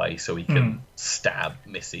out of the way so he can stab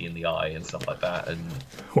Missy in the eye and stuff like that. And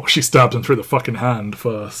well, she stabbed him through the fucking hand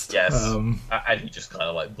first. Yes. And he just kind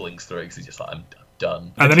of, like, blinks through it because he's just like, I'm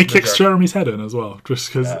done. And then he kicks Jeremy's head in as well, just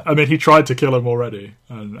because, I mean, he tried to kill him already,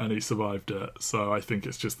 and he survived it, so I think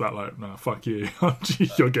it's just that, like, no, fuck you,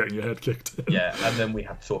 you're getting your head kicked in. Yeah, and then we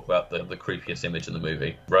have to talk about the creepiest image in the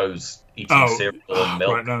movie. Rose eating cereal and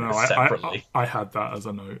milk separately. I had that as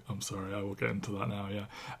a note, I'm sorry, I will get into that now, yeah.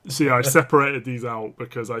 So yeah, I separated these out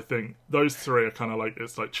because I think those three are kind of like,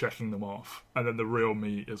 it's like checking them off, and then the real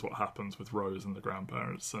meat is what happens with Rose and the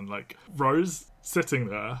grandparents, and like, Rose sitting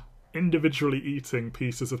there, individually eating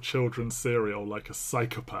pieces of children's cereal like a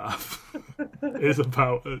psychopath is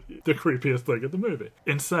about the creepiest thing in the movie.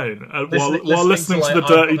 Insane. While listening to the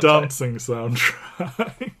Dirty Dancing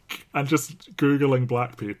soundtrack and just Googling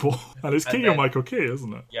black people. And it's Keegan-Michael Key,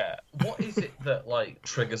 isn't it? Yeah. What is it that, like,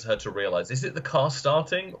 triggers her to realise? Is it the car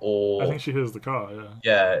starting, or... I think she hears the car, yeah.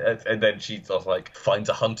 Yeah, and then she sort of, like, finds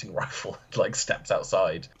a hunting rifle and, like, steps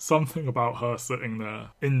outside. Something about her sitting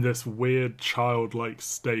there in this weird childlike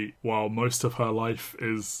state while most of her life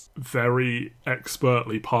is very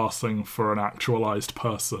expertly passing for an actualised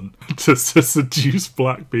person to seduce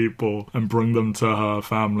black people and bring them to her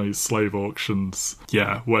family's slave auctions.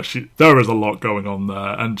 Yeah, where there is a lot going on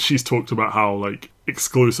there, and she's talked about how, like,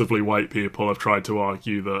 exclusively white people have tried to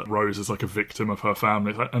argue that Rose is like a victim of her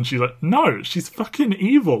family, and she's like, no, she's fucking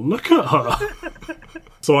evil, look at her.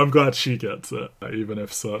 So I'm glad she gets it, even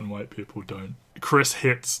if certain white people don't. Chris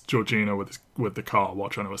hits Georgina with the car while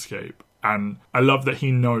trying to escape, and I love that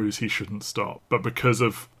he knows he shouldn't stop, but because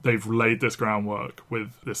of they've laid this groundwork with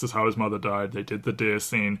this is how his mother died, they did the deer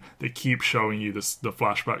scene, they keep showing you the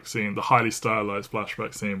flashback scene, the highly stylized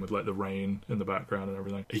flashback scene with like the rain in the background and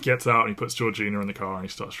everything. He gets out and he puts Georgina in the car and he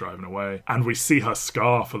starts driving away, and we see her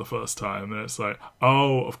scar for the first time, and it's like,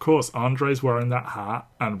 oh, of course, Andre's wearing that hat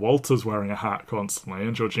and Walter's wearing a hat constantly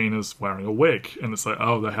and Georgina's wearing a wig, and it's like,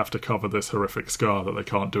 oh, they have to cover this horrific scar that they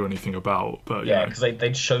can't do anything about. But yeah, because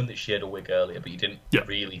they'd shown that she had a wig earlier, but you didn't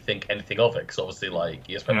really think anything of it, because obviously, like,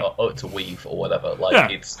 you just went, oh, it's a weave or whatever.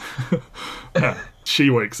 Like, it's... She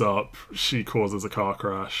wakes up, she causes a car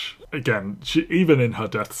crash. Again, even in her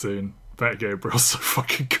death scene, Betty Gabriel's so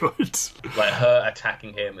fucking good. Like, her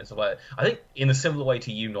attacking him and stuff like that. I think in a similar way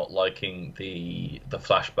to you not liking the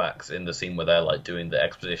flashbacks in the scene where they're, like, doing the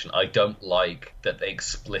exposition, I don't like that they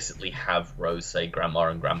explicitly have Rose say grandma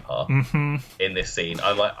and grandpa in this scene.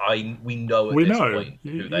 I'm like, we know at this point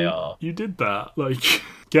who they are. You did that. Like,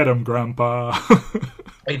 get him, grandpa.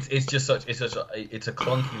 It's a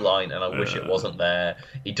clunky line, and I wish it wasn't there.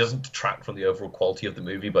 It doesn't detract from the overall quality of the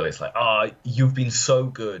movie, but it's like, you've been so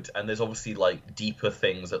good, and there's obviously, like, deeper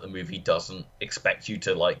things that the movie doesn't expect you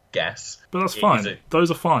to, like, guess. But that's fine.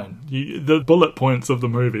 Those are fine. The bullet points of the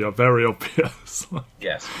movie are very obvious.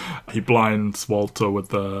 Yes. He blinds Walter with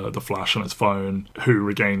the flash on his phone, who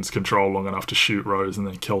regains control long enough to shoot Rose and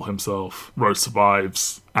then kill himself. Rose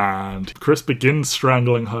survives, and Chris begins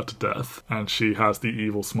strangling her to death, and she has the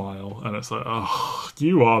evil smile, and it's like, oh,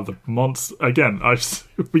 you are the monster. Again,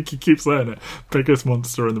 we can keep saying it, biggest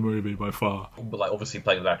monster in the movie by far. But, like, obviously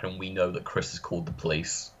playing in the background, we know that Chris has called the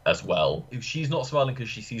police as well. She's not smiling because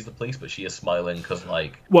she sees the police, but she is smiling because,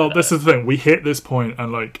 like... Well, this is the thing, we hit this point,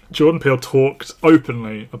 and, like, Jordan Peele talked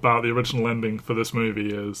openly about the original ending for this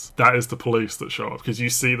movie that is the police that show up, because you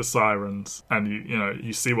see the sirens, and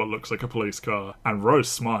you see what looks like a police car, and Rose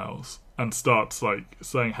smiles and starts, like,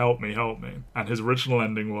 saying, help me, and his original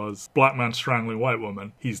ending was black man strangling white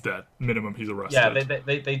woman, he's dead, minimum he's arrested. Yeah,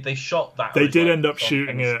 they shot that. They did end up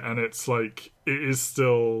shooting it, and it's like it is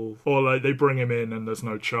still, or like they bring him in and there's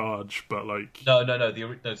no charge, but like no.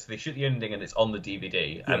 So they shoot the ending and it's on the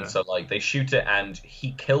DVD, and so like they shoot it and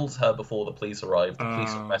he kills her before the police arrive. The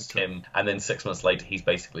police arrest him, and then 6 months later he's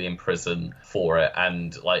basically in prison for it,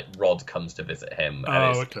 and like Rod comes to visit him,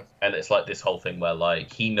 and it's like this whole thing where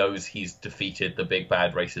like he knows he's defeated the big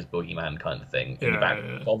bad racist boogeyman kind of thing in the back.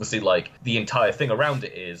 Obviously, like the entire thing around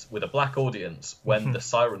it is with a black audience when the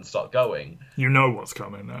sirens start going, you know what's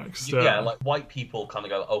coming next. Like white people kind of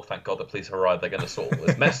go, oh, thank God the police have arrived, they're going to sort all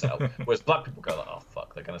this mess out. Whereas black people go, like, oh,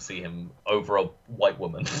 fuck, they're going to see him over a white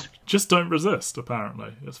woman. Just don't resist,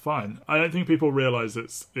 apparently. It's fine. I don't think people realise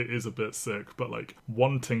it is a bit sick, but, like,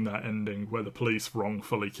 wanting that ending where the police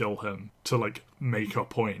wrongfully kill him to, like, make a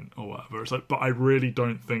point or whatever. It's like, but I really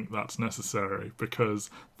don't think that's necessary, because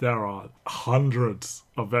there are hundreds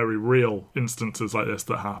of very real instances like this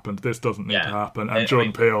that happened. This doesn't need to happen. And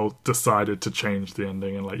Jordan Peele decided to change the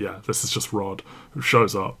ending and, like, this is just Rod who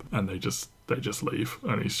shows up and they just leave,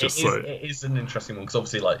 and he's just it is an interesting one, because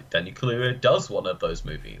obviously like Daniel Kaluuya does one of those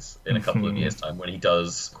movies in a couple of years' time when he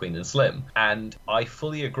does Queen and Slim, and I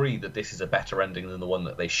fully agree that this is a better ending than the one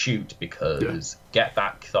that they shoot, because get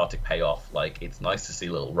that cathartic payoff. Like, it's nice to see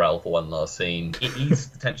little Rel for one last scene. It eases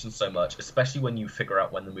the tension so much, especially when you figure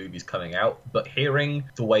out when the movie's coming out. But hearing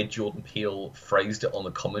the way Jordan Peele phrased it on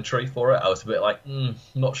the commentary for it, I was a bit like,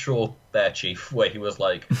 not sure there, Chief, where he was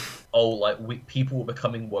like, oh, like people were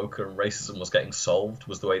becoming woker and racism was getting solved,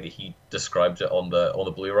 was the way that he described it on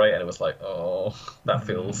the Blu-ray, and it was like, oh, that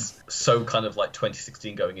feels so kind of like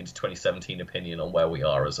 2016 going into 2017 opinion on where we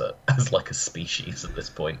are as like a species at this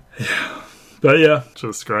point. Yeah, but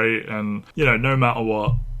just great, and no matter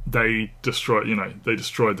what, they destroyed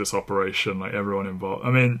this operation, like everyone involved. I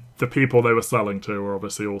mean, the people they were selling to were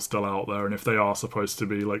obviously all still out there, and if they are supposed to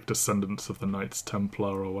be like descendants of the Knights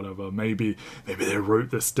Templar or whatever, maybe they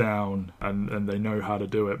wrote this down and they know how to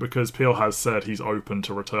do it, because Peele has said he's open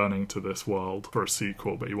to returning to this world for a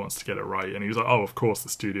sequel, but he wants to get it right. And he was like, oh, of course, the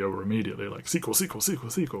studio were immediately like, sequel.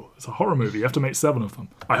 It's a horror movie, you have to make 7 of them.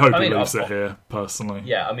 I hope he leaves it here, personally.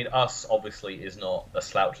 Yeah, I mean, Us obviously is not a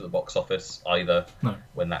slouch at the box office either. No.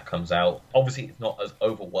 When that comes out, obviously it's not as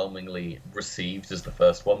overwhelmingly received as the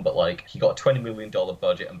first one, but like he got a $20 million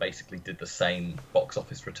budget and basically did the same box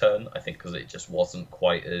office return, I think, because it just wasn't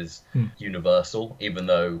quite as universal, even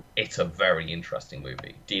though it's a very interesting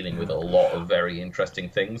movie dealing with a lot of very interesting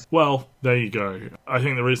things. Well, there you go. I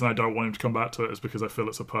think the reason I don't want him to come back to it is because I feel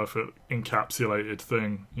it's a perfect encapsulated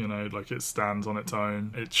thing, like it stands on its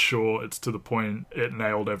own, it's short, it's to the point, it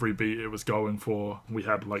nailed every beat it was going for. We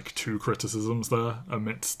had like 2 criticisms there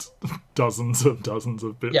amidst dozens of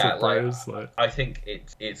bits of praise. I think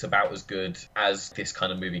it's about as good as this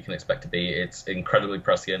kind of movie can expect to be. It's incredibly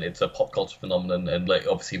prescient. It's a pop culture phenomenon, and like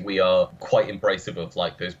obviously we are quite embracive of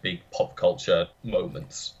like those big pop culture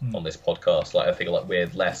moments on this podcast. Like I think like we're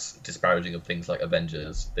less disparaging of things like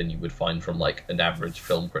Avengers than you would find from like an average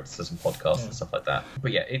film criticism podcast and stuff like that.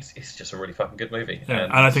 But yeah, it's just a really fucking good movie. Yeah,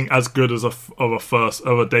 and I think as good as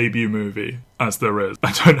a debut movie as there is.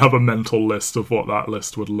 I don't have a mental list of what that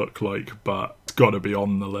list would look like, but it's got to be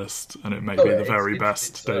on the list, and it may be the very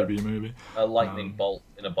best debut movie. A lightning bolt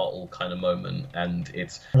in a bottle kind of moment, and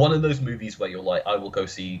it's one of those movies where you're like, I will go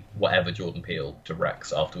see whatever Jordan Peele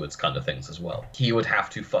directs afterwards kind of things as well. He would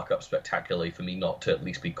have to fuck up spectacularly for me not to at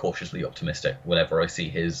least be cautiously optimistic whenever I see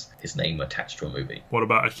his name attached to a movie. What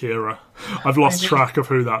about Akira? I've lost track of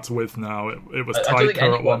who that's with now. It was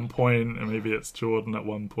Taika at one point, and maybe it's Jordan at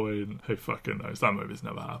one point. Who fucking knows? That movie's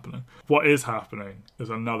never happening. What is happening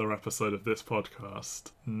is another episode of this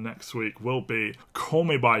podcast next week will be Call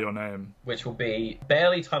Me By Your Name, which will be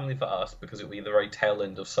barely timely for us because it will be the very tail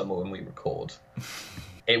end of summer when we record.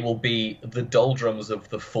 It will be the doldrums of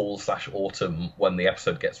the fall/autumn when the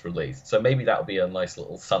episode gets released. So maybe that'll be a nice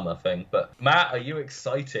little summer thing. But Matt, are you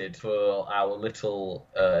excited for our little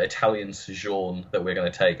Italian sojourn that we're going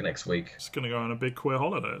to take next week? It's going to go on a big queer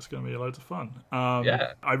holiday. It's going to be loads of fun.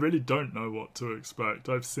 I really don't know what to expect.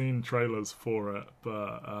 I've seen trailers for it,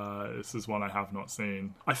 but this is one I have not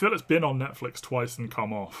seen. I feel it's been on Netflix twice and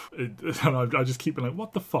come off. And I just keep being like,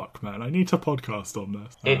 what the fuck, man? I need to podcast on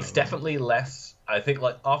this. It's definitely less... I think,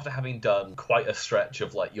 like, after having done quite a stretch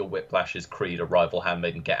of, like, your Whiplashes, Creed, Arrival,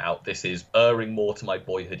 Handmaid, and Get Out, this is erring more to my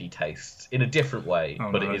boyhoody tastes in a different way,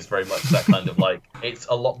 but it is very much that kind of, like, it's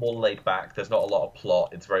a lot more laid back. There's not a lot of plot.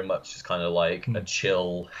 It's very much just kind of, like, a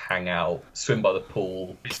chill, hang out, swim by the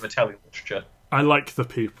pool, piece of Italian literature. I like the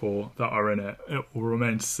people that are in it. It will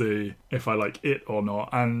remain to see if I like it or not.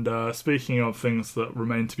 And speaking of things that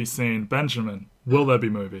remain to be seen, Benjamin, Will there be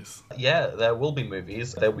movies? Yeah, there will be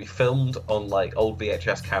movies. They'll be filmed on like old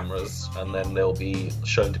VHS cameras, and then they'll be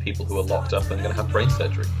shown to people who are locked up and going to have brain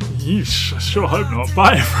surgery. Yeesh, I sure hope not.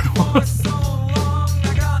 Bye, everyone.